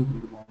tube in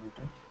the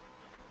monitor.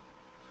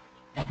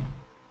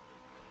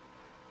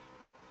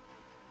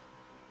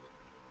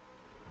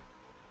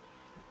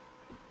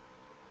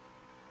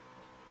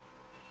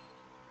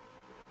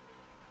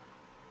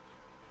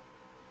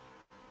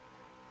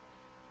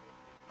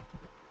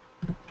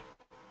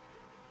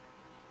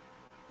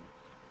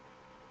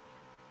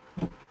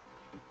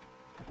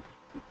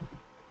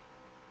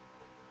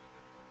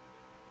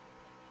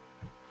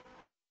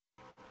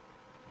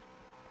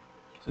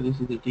 So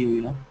this is the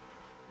tube,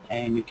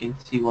 and you can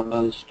see what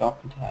all the stock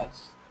it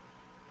has.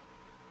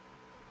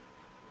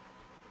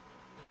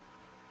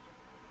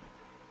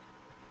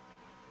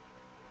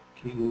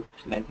 Okay, looks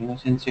like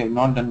since you have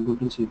not done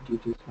Google Sheet,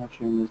 it is not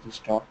showing us the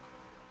stock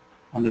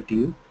on the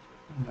tube.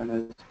 Let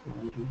us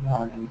go into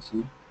yard and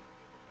see.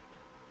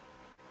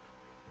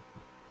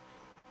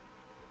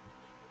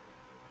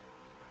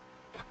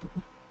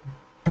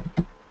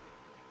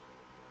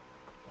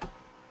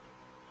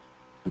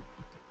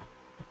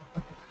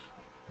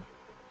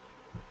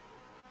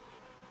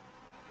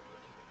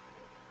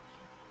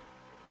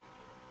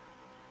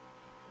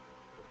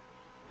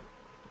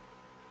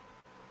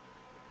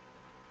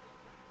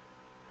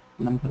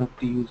 Number of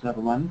TUs are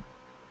 1.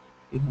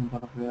 The number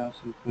of warehouse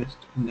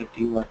requests in the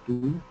TU are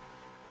 2.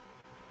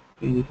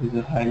 Okay, this is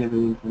a high level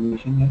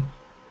information here.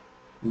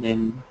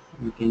 Then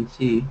we can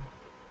see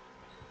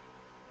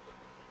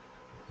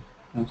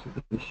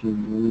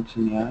transportation units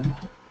in yard.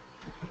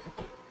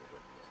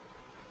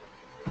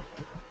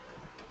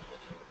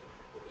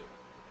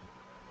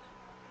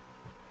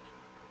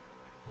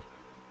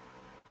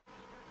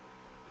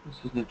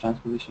 This is the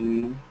transportation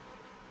unit.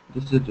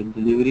 This is the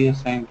delivery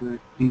assigned to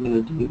it. These are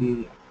the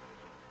delivery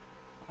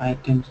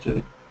items to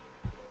it.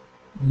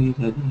 These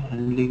are the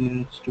handling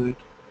units to it.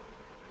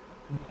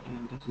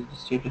 And this is the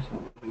status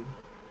overview.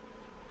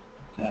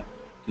 That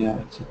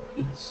yeah,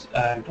 it's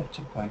at a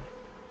checkpoint.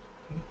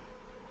 Okay.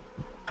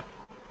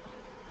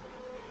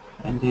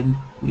 And then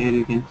here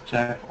you can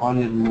track all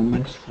your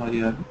movements for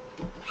your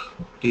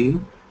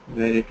team,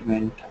 where it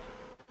went.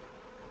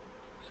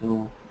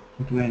 So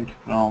it went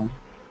from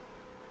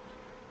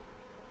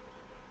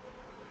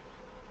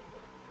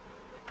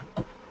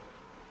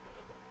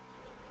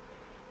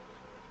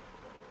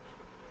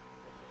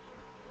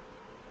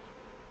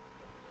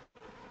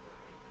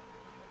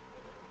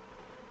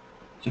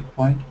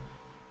checkpoint,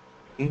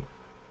 okay,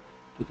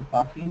 to the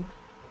parking.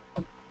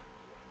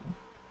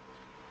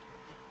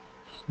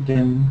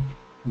 Then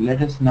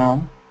let us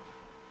now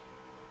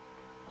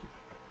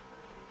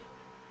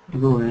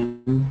go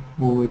and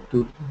move it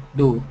to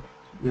door,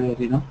 where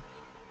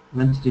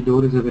once the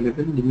door is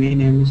available, the main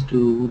aim is to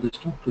move the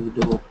stock to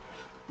the door.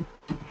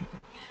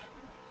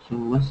 So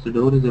once the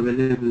door is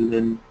available,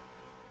 then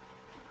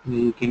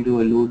you can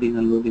do a loading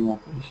unloading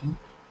operation.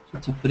 So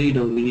it's a free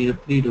door. We need a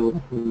free door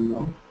opening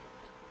now.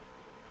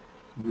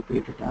 So we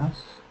create a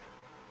task,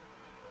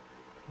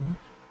 okay,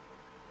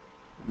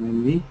 and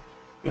then we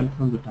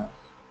confirm the task.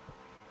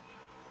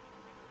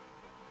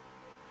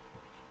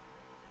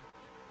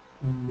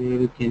 And there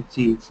you can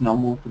see it's now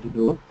moved to the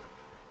door.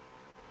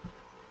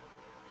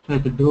 So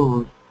at the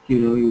door,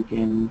 you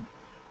can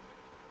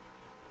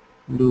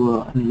do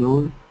a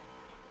unload,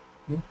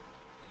 okay?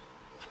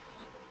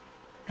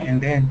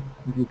 And then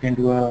you can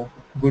do a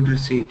good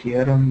receipt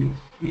here only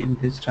in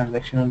this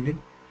transaction only.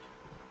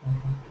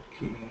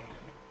 Okay.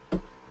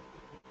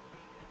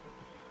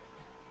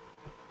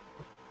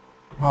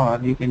 Or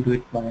you can do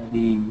it by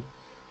the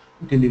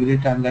delivery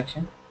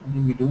transaction. I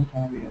think we don't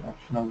have here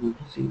option of good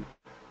receipt.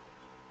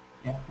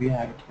 Yeah, we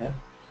have it here.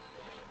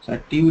 So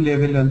at TU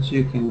level also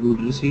you can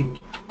good receipt.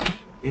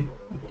 Okay,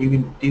 at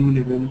TU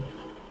level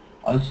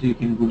also you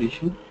can good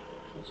issue.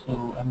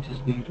 So I'm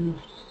just going to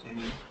say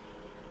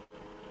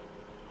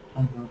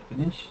unload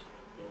finish.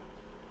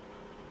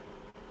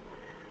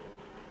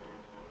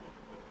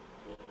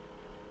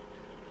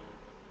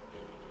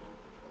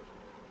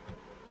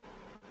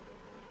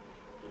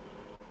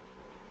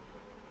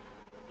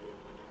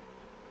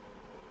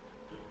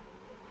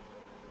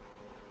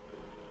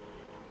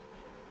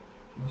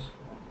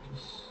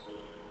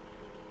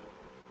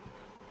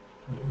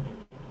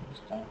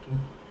 Just started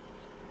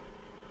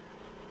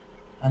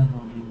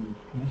unloading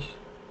finish.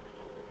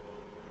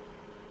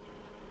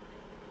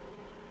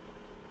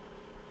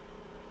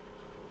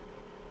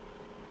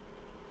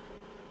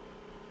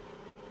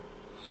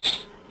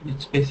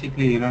 It's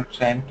basically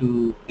trying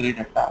to create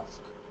a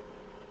task.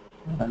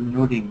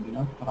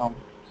 Unloading, from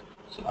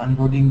so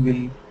unloading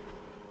will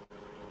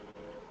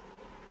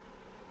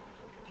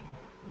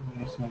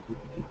where's my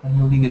PPT?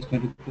 Unloading is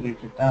going to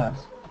create a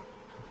task.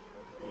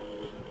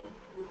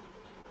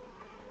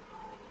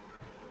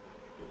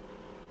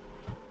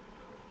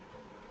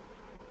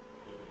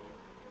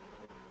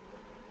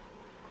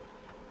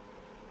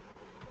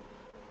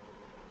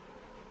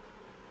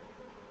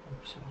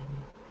 Oops,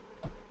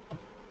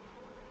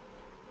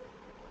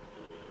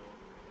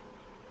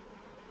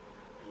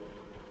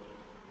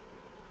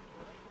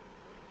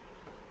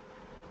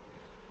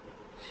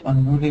 so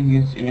unloading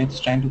is it's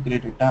trying to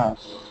create a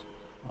task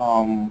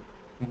from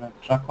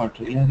truck or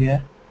trailer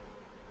here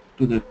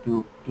to the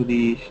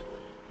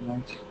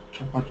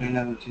truck or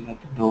trailer which is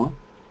at the door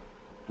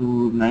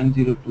to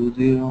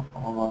 9020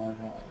 or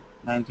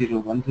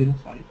 9010,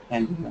 sorry,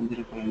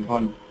 9010 for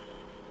inbound.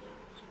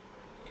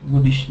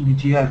 Good the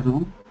GR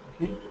room.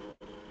 Okay,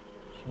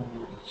 so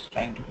it's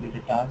trying to create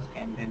a task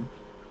and then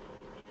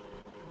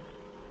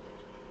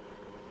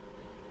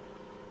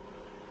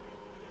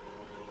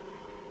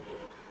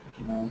you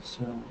can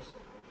also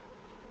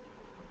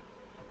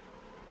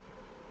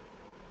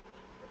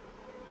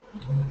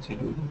let's say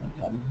do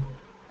the done.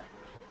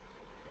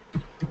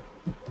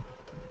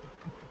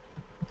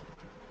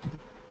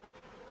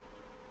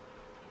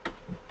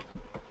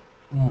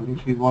 No,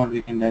 if we want,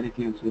 we can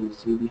directly also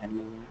receive the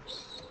handling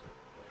units.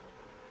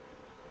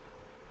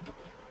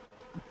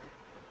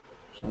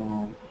 So,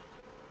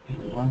 in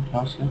one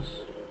process,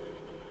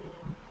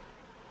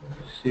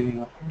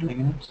 receiving of handling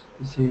units,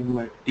 receiving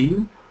by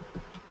team.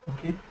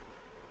 Okay,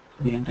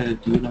 we enter the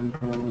team number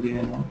over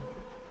there now.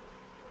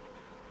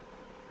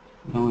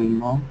 No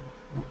inbound.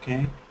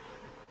 Okay,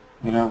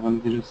 we have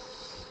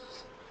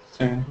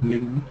 107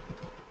 handling unit.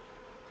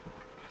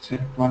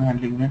 Select one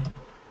handling unit.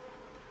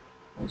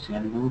 Let's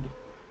unload.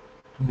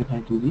 Then I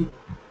do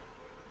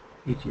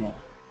the AGR.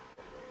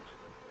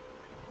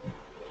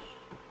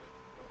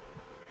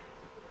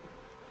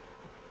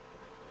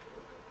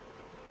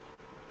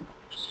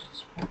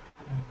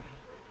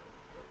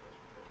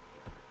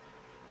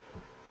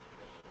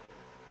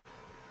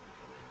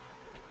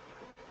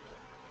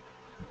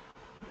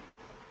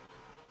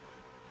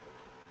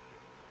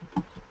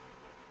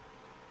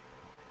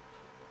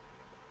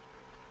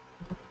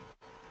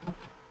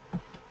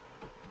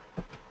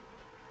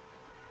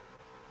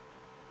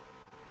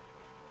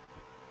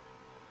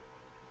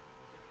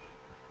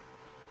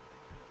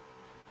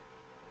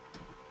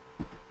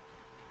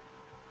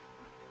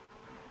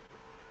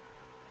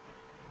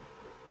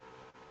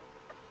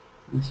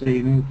 So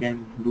you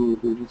can do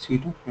the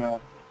receipt of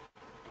your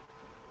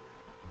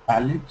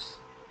pallets,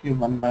 okay,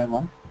 one by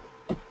one.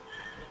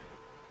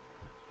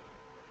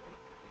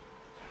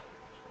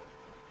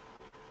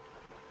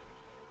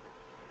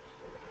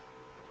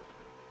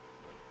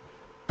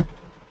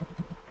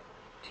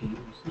 Okay,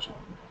 this is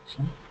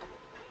transaction.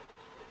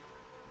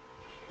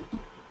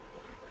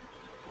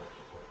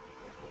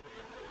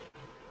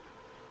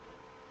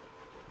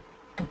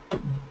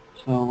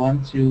 So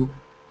once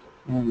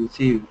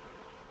receive,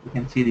 you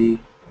can see the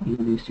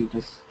delivery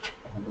status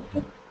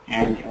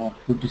and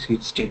food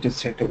receipt status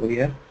set over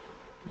here.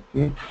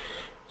 Okay,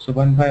 so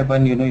one by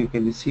one, you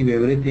can receive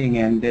everything,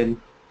 and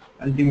then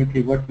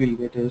ultimately what we'll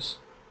get is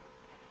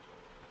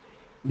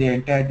the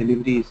entire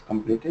delivery is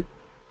completed.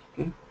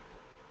 Okay,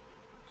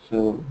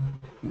 so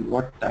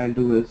what I'll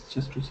do is,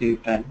 just to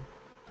save time,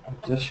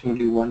 I'll just show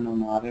you one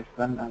on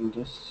RF1. I'll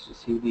just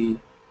see the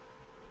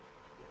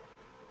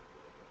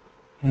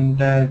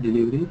entire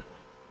delivery.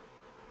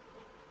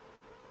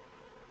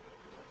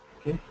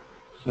 Okay,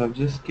 so I've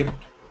just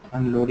skipped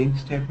unloading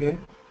step here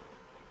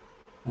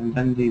and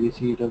then the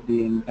receipt of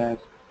the entire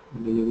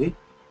delivery.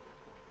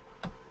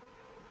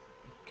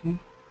 Okay,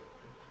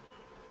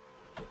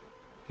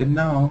 then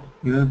now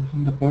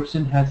the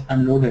person has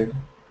unloaded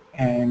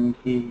and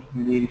the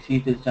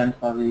receipt is done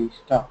for the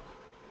stock.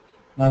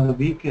 Now the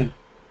vehicle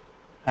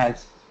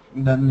has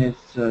done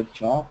its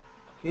job.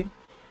 Okay,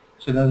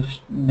 so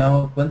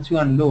now once you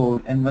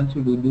unload and once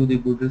you do the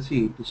good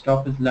receipt, the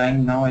stock is now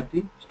lying at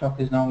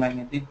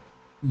the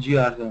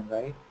GR zone,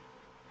 right?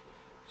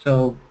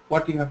 So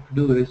what you have to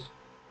do is,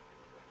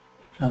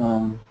 you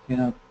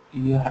know,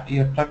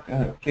 your truck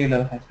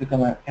trailer has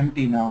become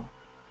empty now.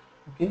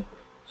 Okay,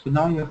 so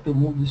now you have to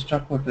move this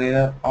truck or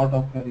trailer out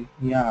of your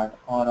yard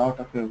or out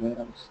of your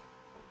warehouse.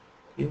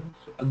 Okay,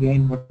 so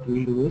again what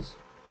we'll do is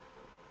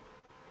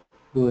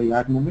do a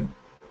yard movement.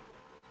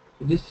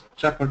 So this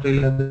truck or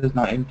trailer is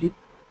now empty.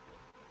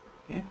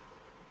 Okay,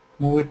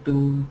 move it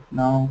to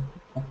now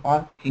a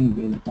parking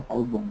bin of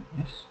outbound.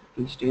 Yes,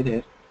 it will stay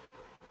there.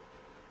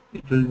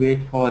 It will wait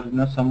for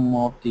some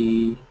of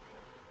the,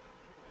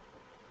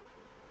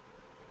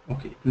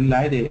 okay, it will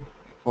lie there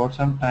for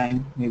some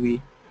time,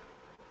 maybe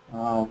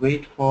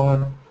wait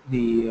for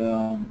the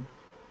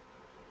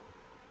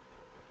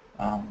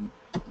um,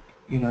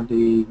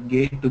 the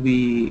gate to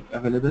be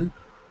available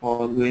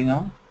for going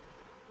out.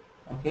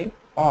 Okay,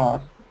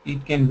 or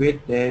it can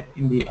wait there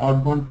in the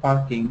outbound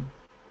parking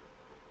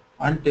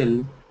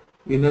until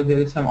there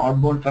is some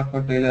outbound truck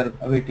or trailer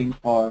awaiting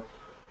for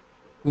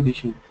to be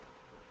issued.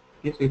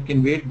 Okay, so it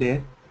can wait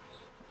there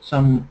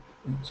some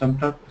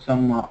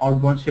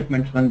outbound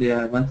shipments when they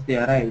are once they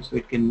arrive, so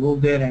it can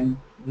move there and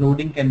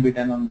loading can be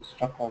done on this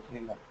truck or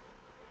trailer.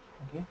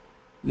 Okay,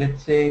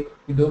 let's say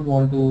we don't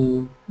want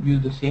to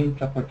use the same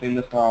truck or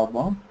trailer for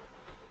outbound.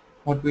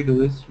 What we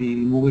do is we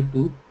move it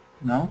to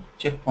now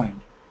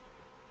checkpoint.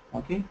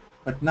 Okay,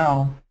 but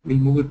now we'll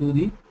move it to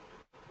the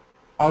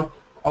out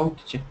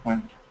out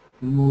checkpoint.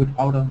 We'll move it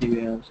out of the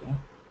warehouse. Yeah?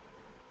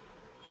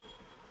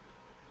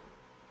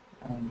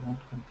 And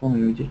not confirm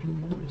immediately.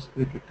 Just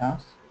create a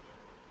task.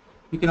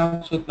 You can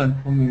also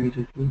confirm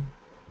immediately.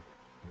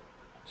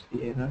 That's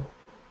the error.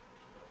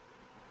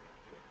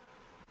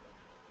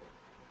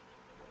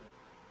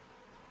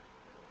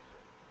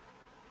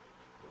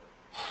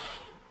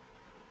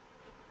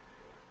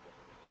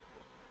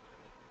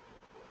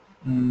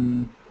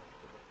 Mm,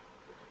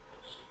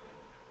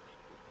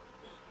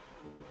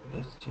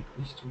 let's check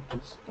the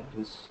status that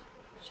is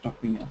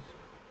stopping us.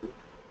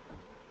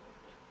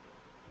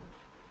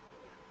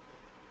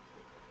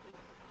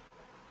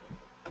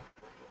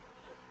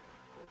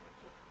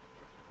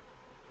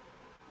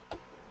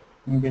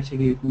 And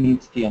basically, it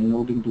needs the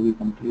unloading to be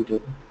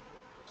completed.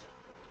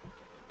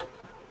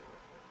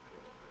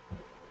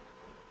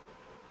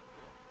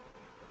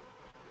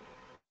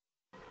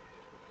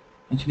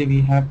 Actually,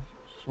 we have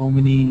so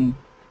many,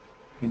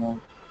 you know,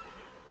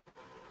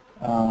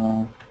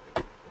 uh,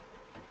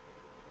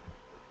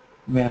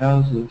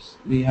 warehouses.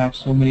 We have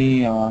so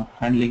many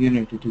handling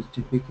units. It is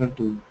difficult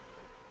to,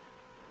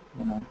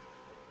 you know,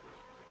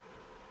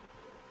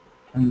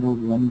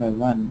 unload one by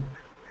one.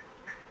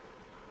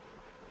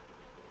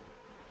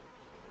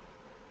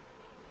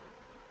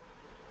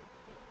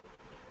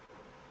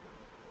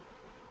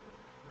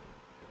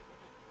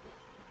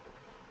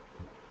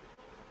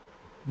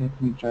 Let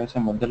me try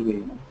some other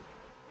way.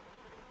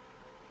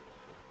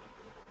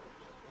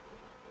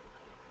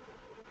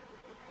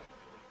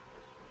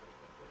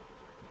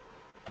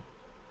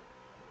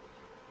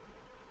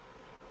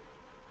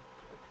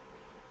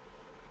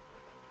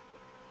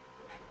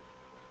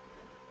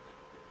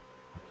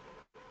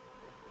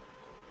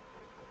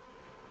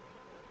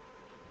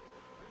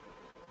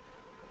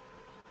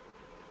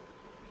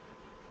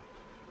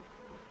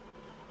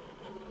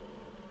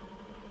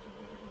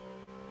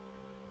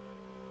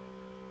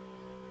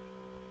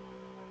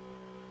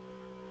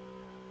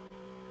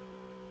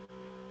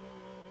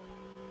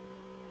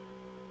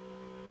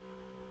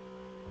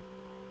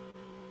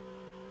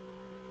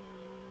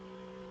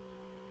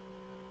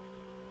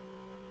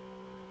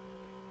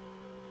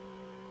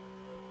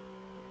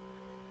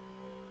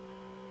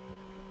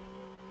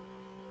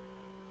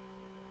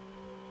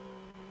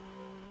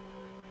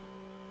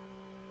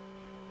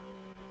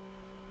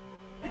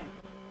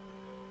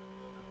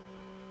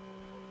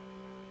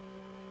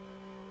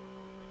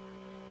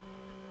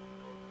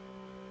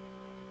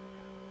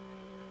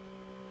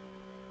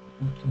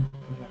 I think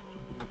we have to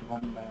do it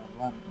one by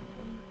one,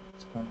 and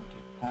it's going to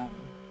take time.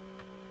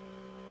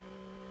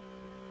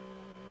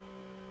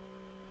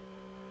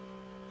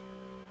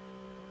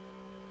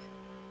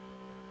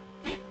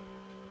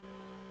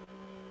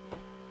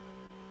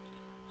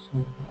 So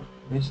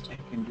best I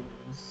can do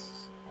is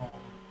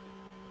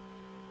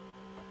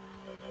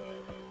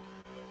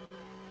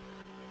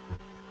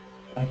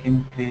I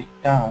can create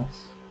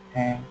tasks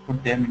and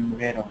put them in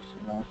warehouse.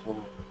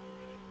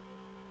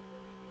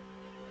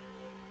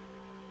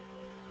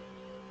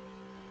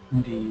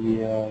 So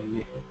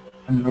the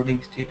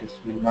unloading status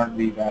will not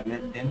be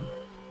valid then.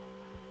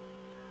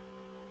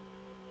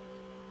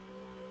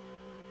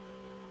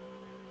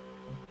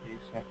 Okay,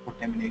 so I put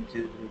them in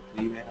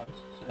auxiliary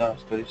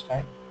warehouse storage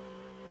type.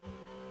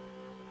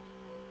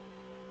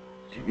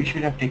 So we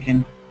should have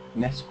taken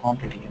less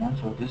quantity.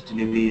 So this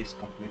delivery is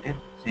completed.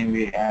 Same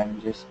way I'm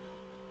just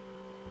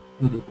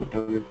do the put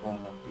away for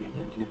the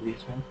other delivery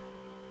as well.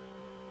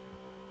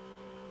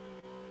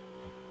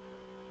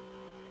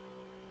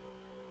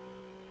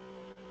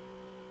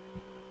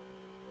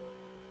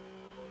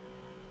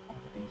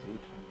 Everything's 800.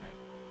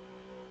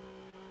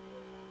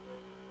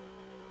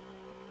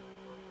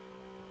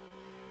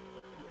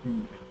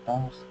 The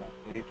tasks are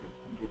created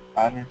and the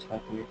pallets are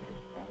created.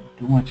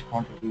 Too much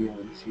quantity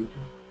are received.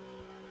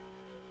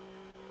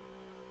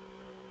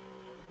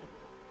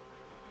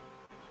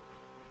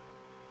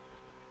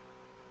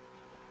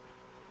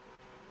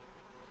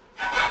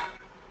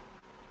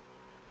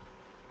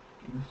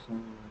 Okay, so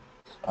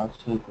it's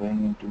also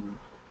going into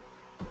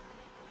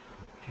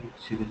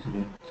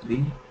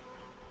 8003.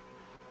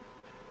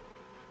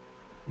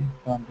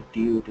 From the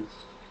TU it is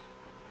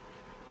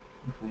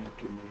going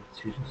to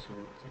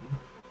 8003.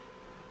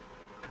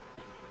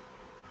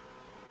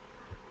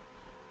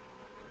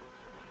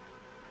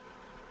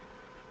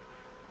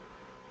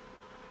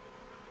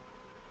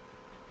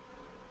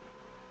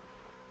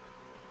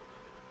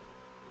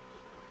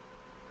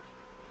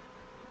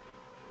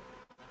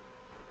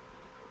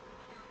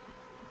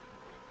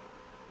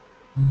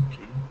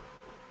 Okay,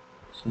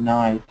 so now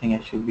I think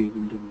I should be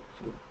able to,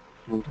 so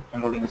the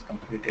unloading is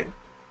completed.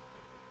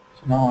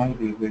 So now I'll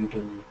be able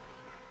to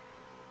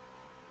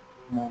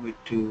move it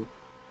to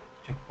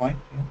checkpoint.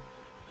 Yeah.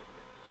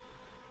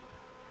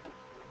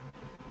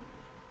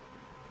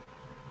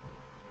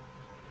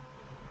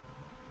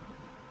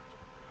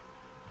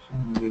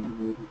 So we will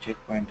go to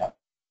checkpoint up.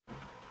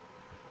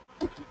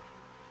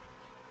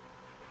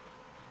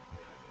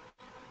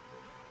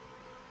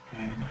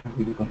 And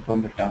we will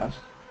confirm the task.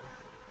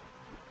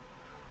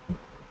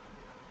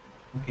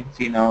 You can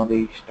see now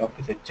the stock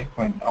is at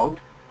checkpoint out.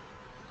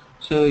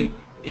 So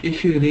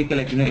if you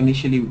recollect,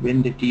 initially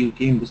when the TU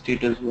came, the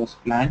status was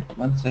planned.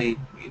 Once I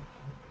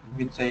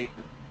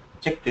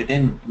checked it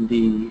in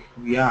the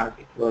VR,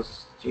 it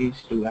was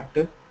changed to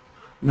active.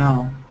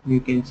 Now you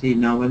can see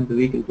now when the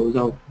vehicle goes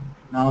out,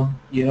 now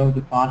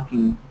the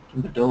parking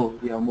from the door,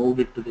 we have moved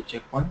it to the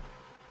checkpoint.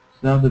 So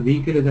now the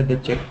vehicle is at the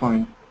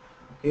checkpoint.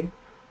 Okay,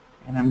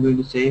 and I'm going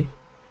to say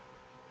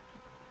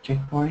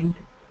checkpoint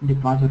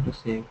departure to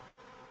save.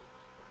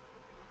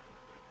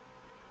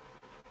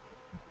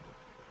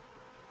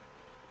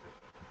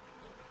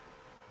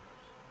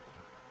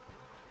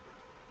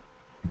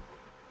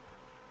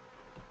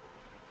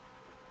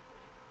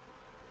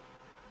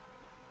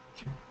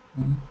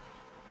 Checkpoint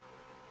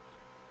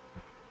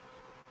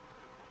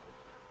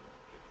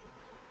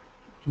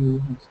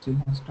to still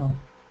has stop.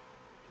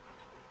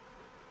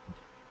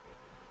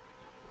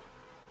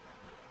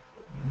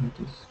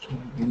 Just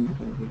again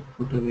because I will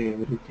put away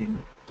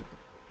everything.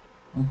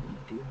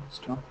 Okay,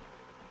 stop.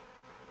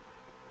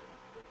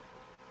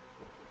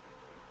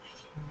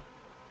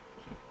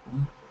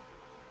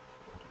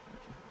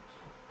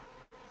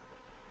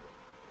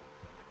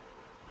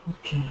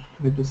 Okay,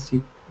 let us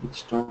see which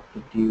stock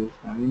the TU is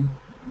having.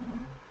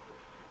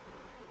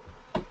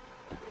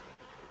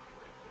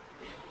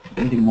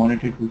 Then the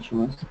monitor it will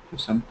show us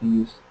if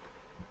something is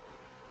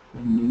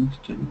pending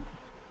still.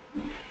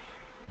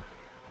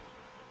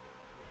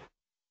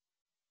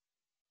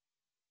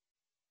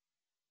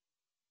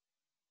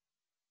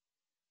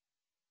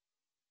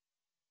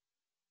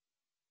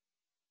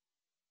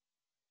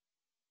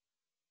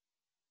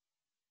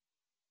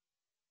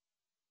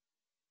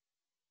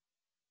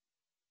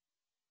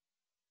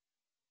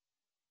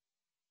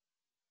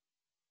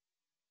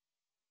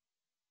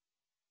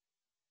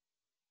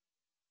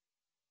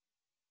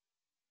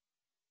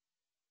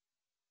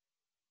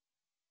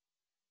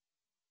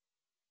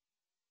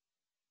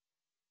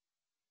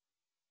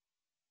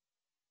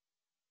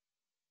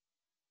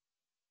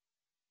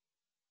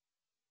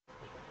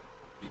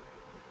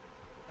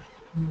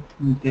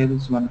 There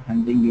is one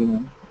handling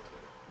unit.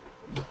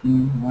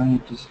 Why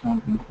it is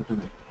not being put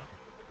away?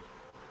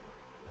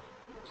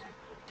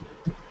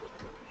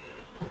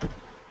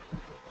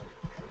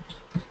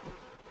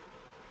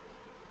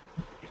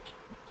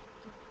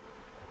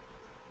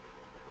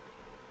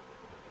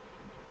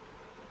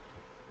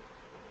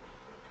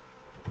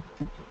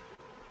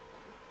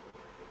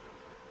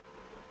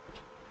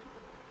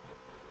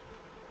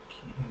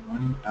 Okay,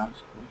 one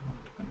task we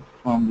want to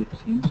confirm it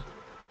seems.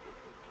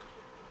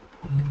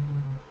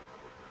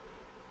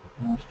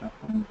 Most of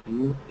our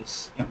view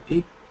is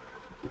empty.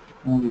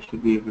 Now we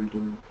should be able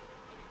to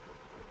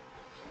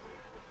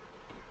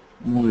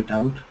move it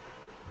out.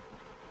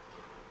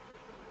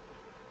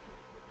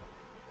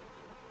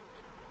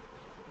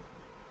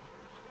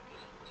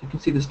 So you can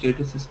see the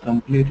status is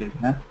completed.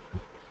 Huh?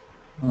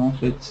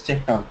 So it's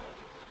checked out.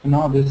 So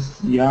now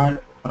this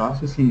yard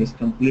processing is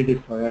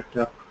completed for your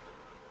truck.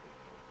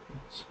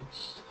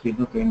 It's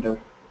kind of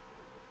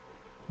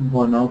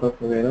gone out of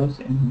the warehouse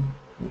and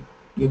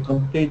your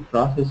complete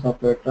process of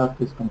your truck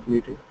is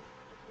completed.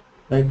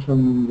 Right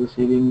from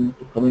receiving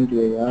to coming to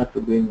your yard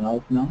to being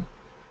out now.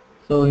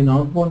 So in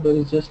outbound there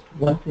is just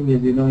one thing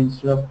is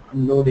instead of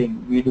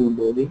unloading we do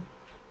loading.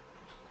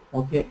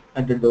 Okay,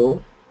 at the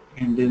door.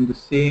 and then the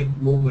same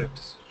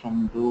movements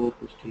from door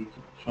to stage,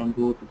 from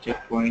door to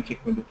checkpoint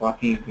to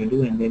parking you can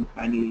do, and then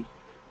finally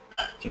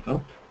check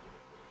out.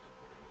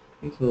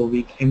 Okay, so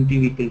empty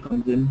vehicle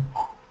comes in,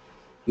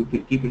 you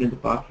keep it in the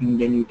parking,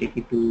 then you take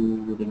it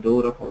to the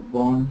door of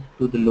outbound,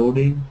 to the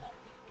loading,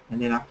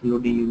 and then after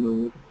loading you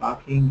move it to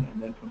parking,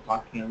 and then from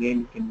parking again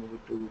you can move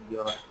it to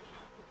your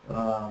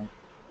uh,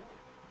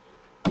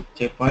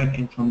 checkpoint,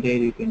 and from there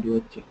you can do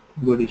a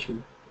good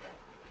issue.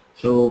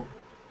 So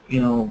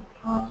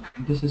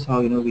this is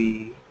how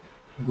we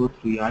go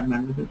through yard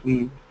management.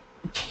 We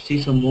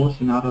see some more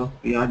scenario of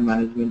yard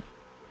management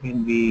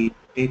when we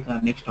take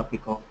our next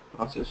topic of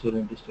process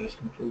oriented storage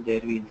control.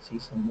 There we'll see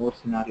some more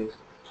scenarios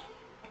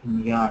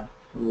in yard.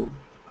 So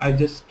I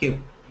just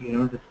skipped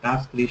the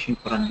task creation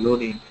for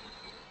unloading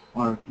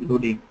or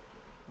loading.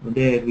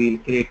 There we'll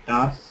create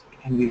tasks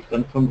and we'll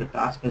confirm the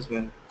task as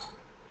well.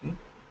 Okay?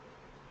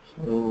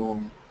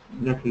 So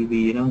that will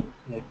be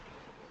like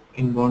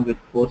inbound with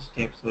 4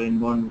 steps or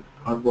inbound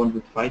outbound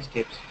with 5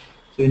 steps.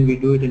 So when we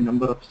do it in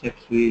number of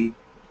steps, we'll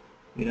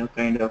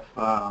kind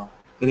of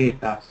create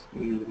tasks.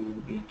 We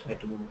try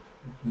to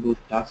do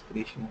task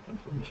creation and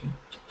confirmation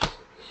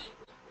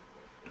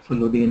for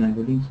loading and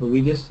unloading. So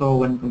we just saw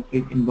one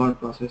complete inbound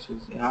process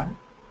is yard.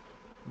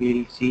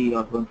 We'll see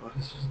outbound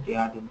process is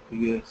yard in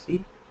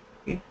PUSC.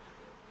 Okay.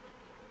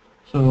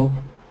 So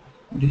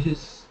this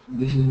is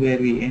where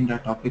we end our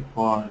topic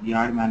for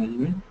yard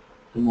management.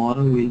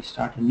 Tomorrow we'll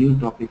start a new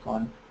topic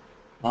on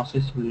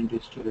process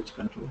oriented storage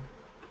control.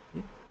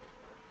 Okay.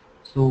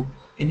 So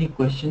any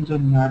questions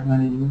on yard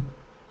management?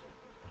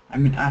 I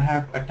mean, I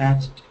have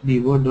attached the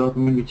Word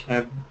document which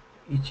have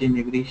each and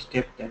every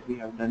step that we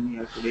have done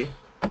here today.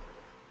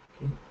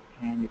 Okay.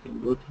 And you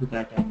can go through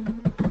that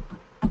and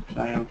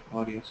try out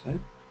for yourself.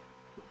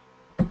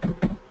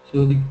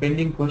 So the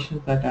pending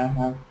questions that I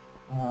have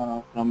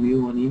from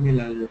you on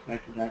email, I'll reply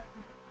to that.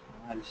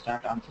 I'll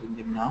start answering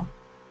them now.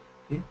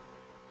 Okay.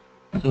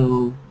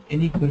 So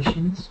any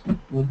questions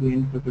before we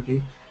end for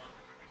today?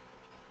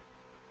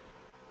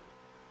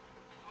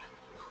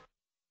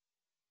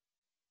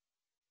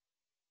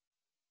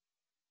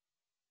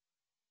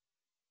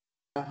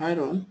 Hi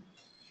Ron.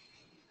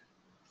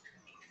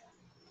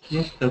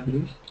 Yes,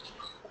 W.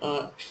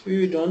 If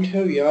we don't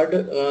have yard,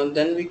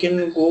 then we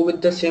can go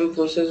with the same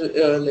process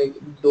like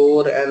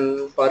door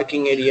and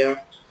parking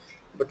area,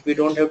 but we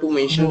don't have to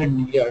mention No, it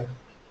no. yard.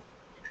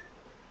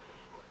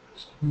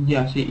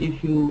 Yeah, see,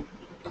 if you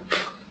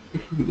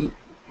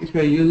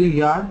are using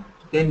yard,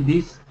 then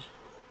these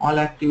all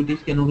activities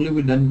can only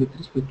be done with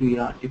respect to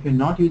yard. If you're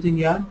not using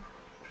yard,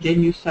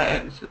 then you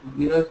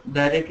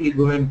directly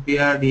go and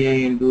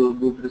PRDA and do a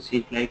good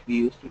receipt like we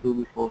used to do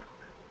before.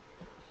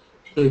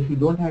 So if you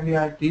don't have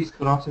yard, these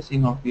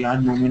processing of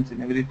yard movements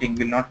and everything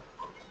will not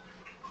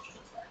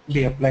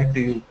be applied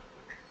to you.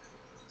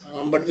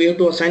 But we have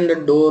to assign the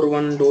door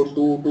 1, door 2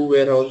 to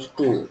warehouse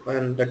 2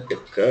 and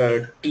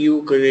the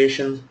TU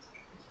creation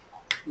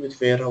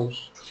with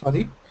warehouse.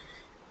 Sorry?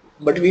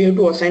 But we have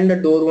to assign the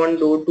door 1,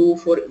 door 2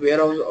 for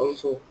warehouse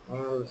also,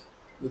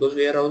 because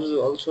warehouse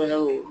also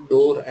have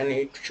door and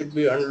it should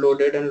be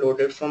unloaded and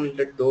loaded from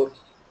that door.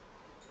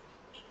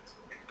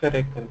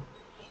 Correct, correct.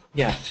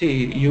 Yeah,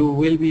 see, you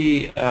will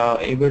be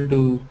able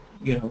to,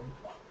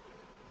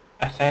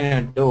 assign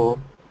a door.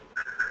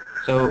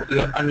 So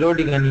your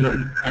unloading and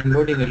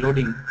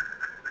loading,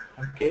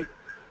 okay?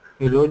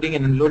 Your loading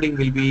and unloading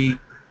will be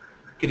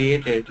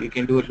created. You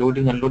can do a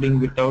loading unloading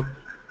without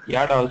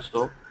yard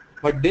also,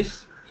 but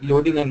this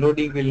loading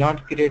unloading will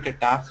not create a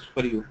task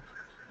for you.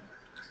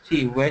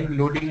 See, when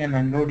loading and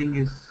unloading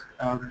is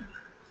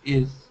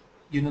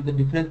the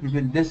difference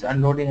between this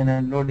unloading and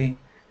unloading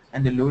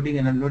and the loading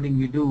and unloading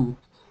we do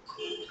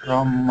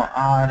from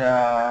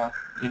our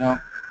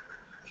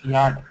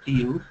yard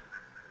TUs.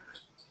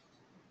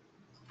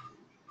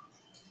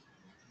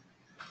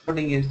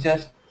 Loading is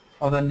just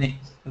for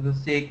the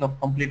sake of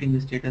completing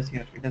the status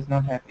here. It does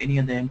not have any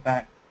other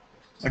impact.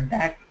 But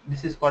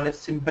this is called a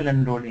simple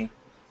unloading.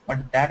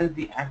 But that is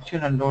the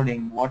actual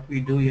unloading. What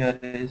we do here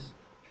is,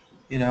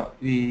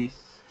 we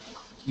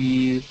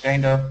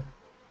kind of,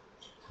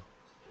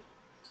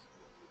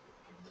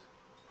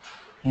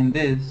 in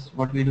this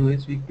what we do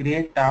is we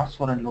create tasks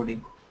for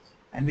unloading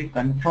and we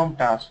confirm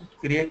tasks.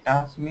 Create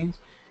tasks means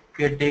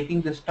we are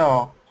taking the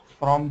stock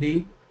from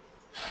the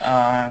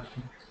uh,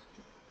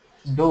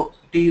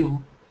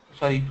 TU,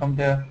 sorry, from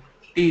the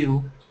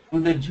TU to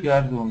the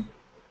GR zone.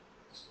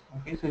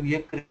 Okay, so we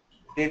are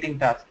creating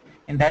tasks.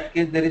 In that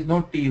case, there is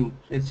no TU.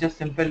 So it's just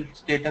simple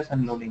status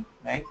unloading,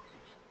 right?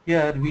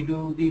 Here we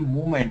do the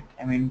movement.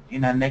 I mean,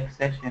 in our next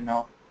session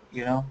of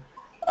you know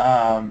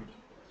um,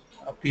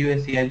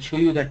 PUSC, I'll show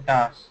you the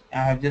task. I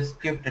have just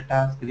skipped the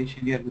task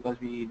creation here because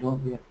we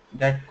don't.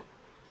 That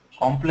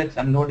complex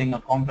unloading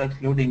or complex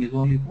loading is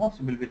only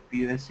possible with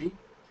PUSC.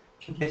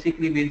 So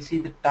basically, we'll see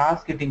the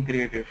task getting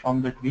created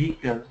from the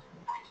vehicle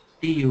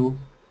TU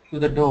to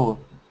the door.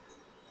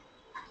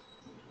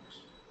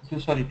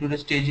 To the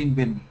staging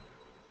bin.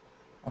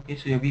 Okay,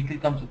 so your vehicle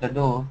comes to the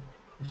door,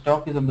 the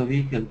stock is on the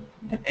vehicle.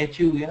 That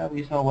HU,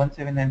 we saw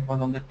 179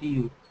 was on the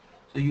TU.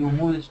 So you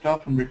move the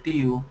stock from the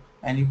TU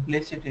and you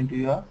place it into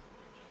your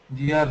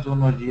GR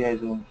zone or GI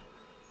zone.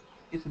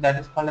 Okay, so that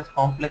is called as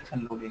complex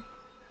unloading.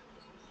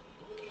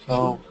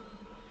 So, So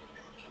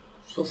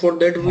so for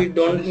that yeah, we so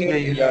don't this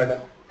way need you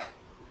yard.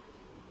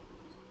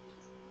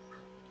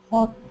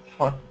 for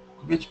for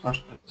which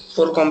perspective?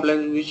 For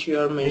complex which you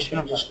are Additional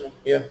mentioning part. just now.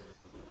 Yeah.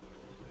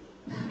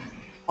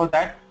 For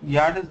that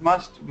yard is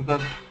must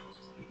because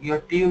your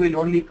TU will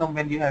only come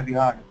when you have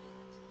yard.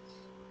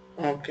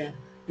 Okay.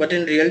 But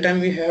in real time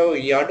we have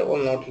yard or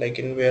not? Like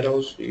in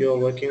warehouse you are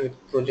working with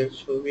projects,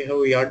 so we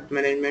have yard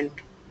management.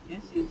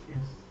 Yes, yes,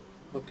 yes.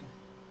 Okay.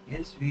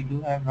 Yes, we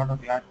do have a lot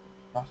of yard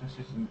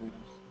processes in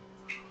warehouse.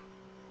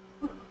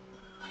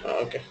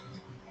 Okay.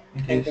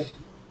 It Thank is you.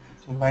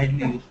 it's a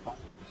widely used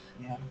process.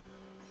 Yeah.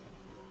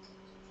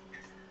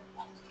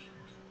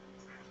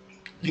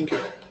 Thank you.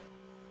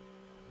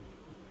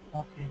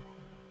 Okay.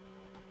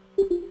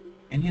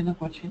 Any other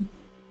question?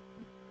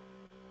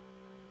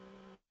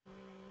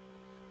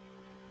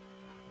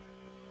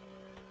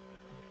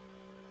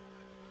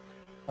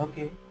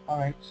 Okay. All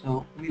right.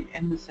 So we'll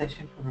end the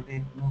session for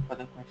today. No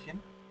further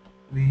question.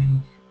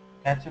 We'll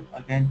catch up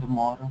again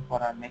tomorrow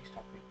for our next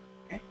topic.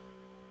 Okay.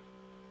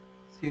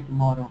 See you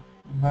tomorrow.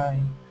 Bye.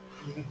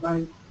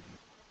 Bye.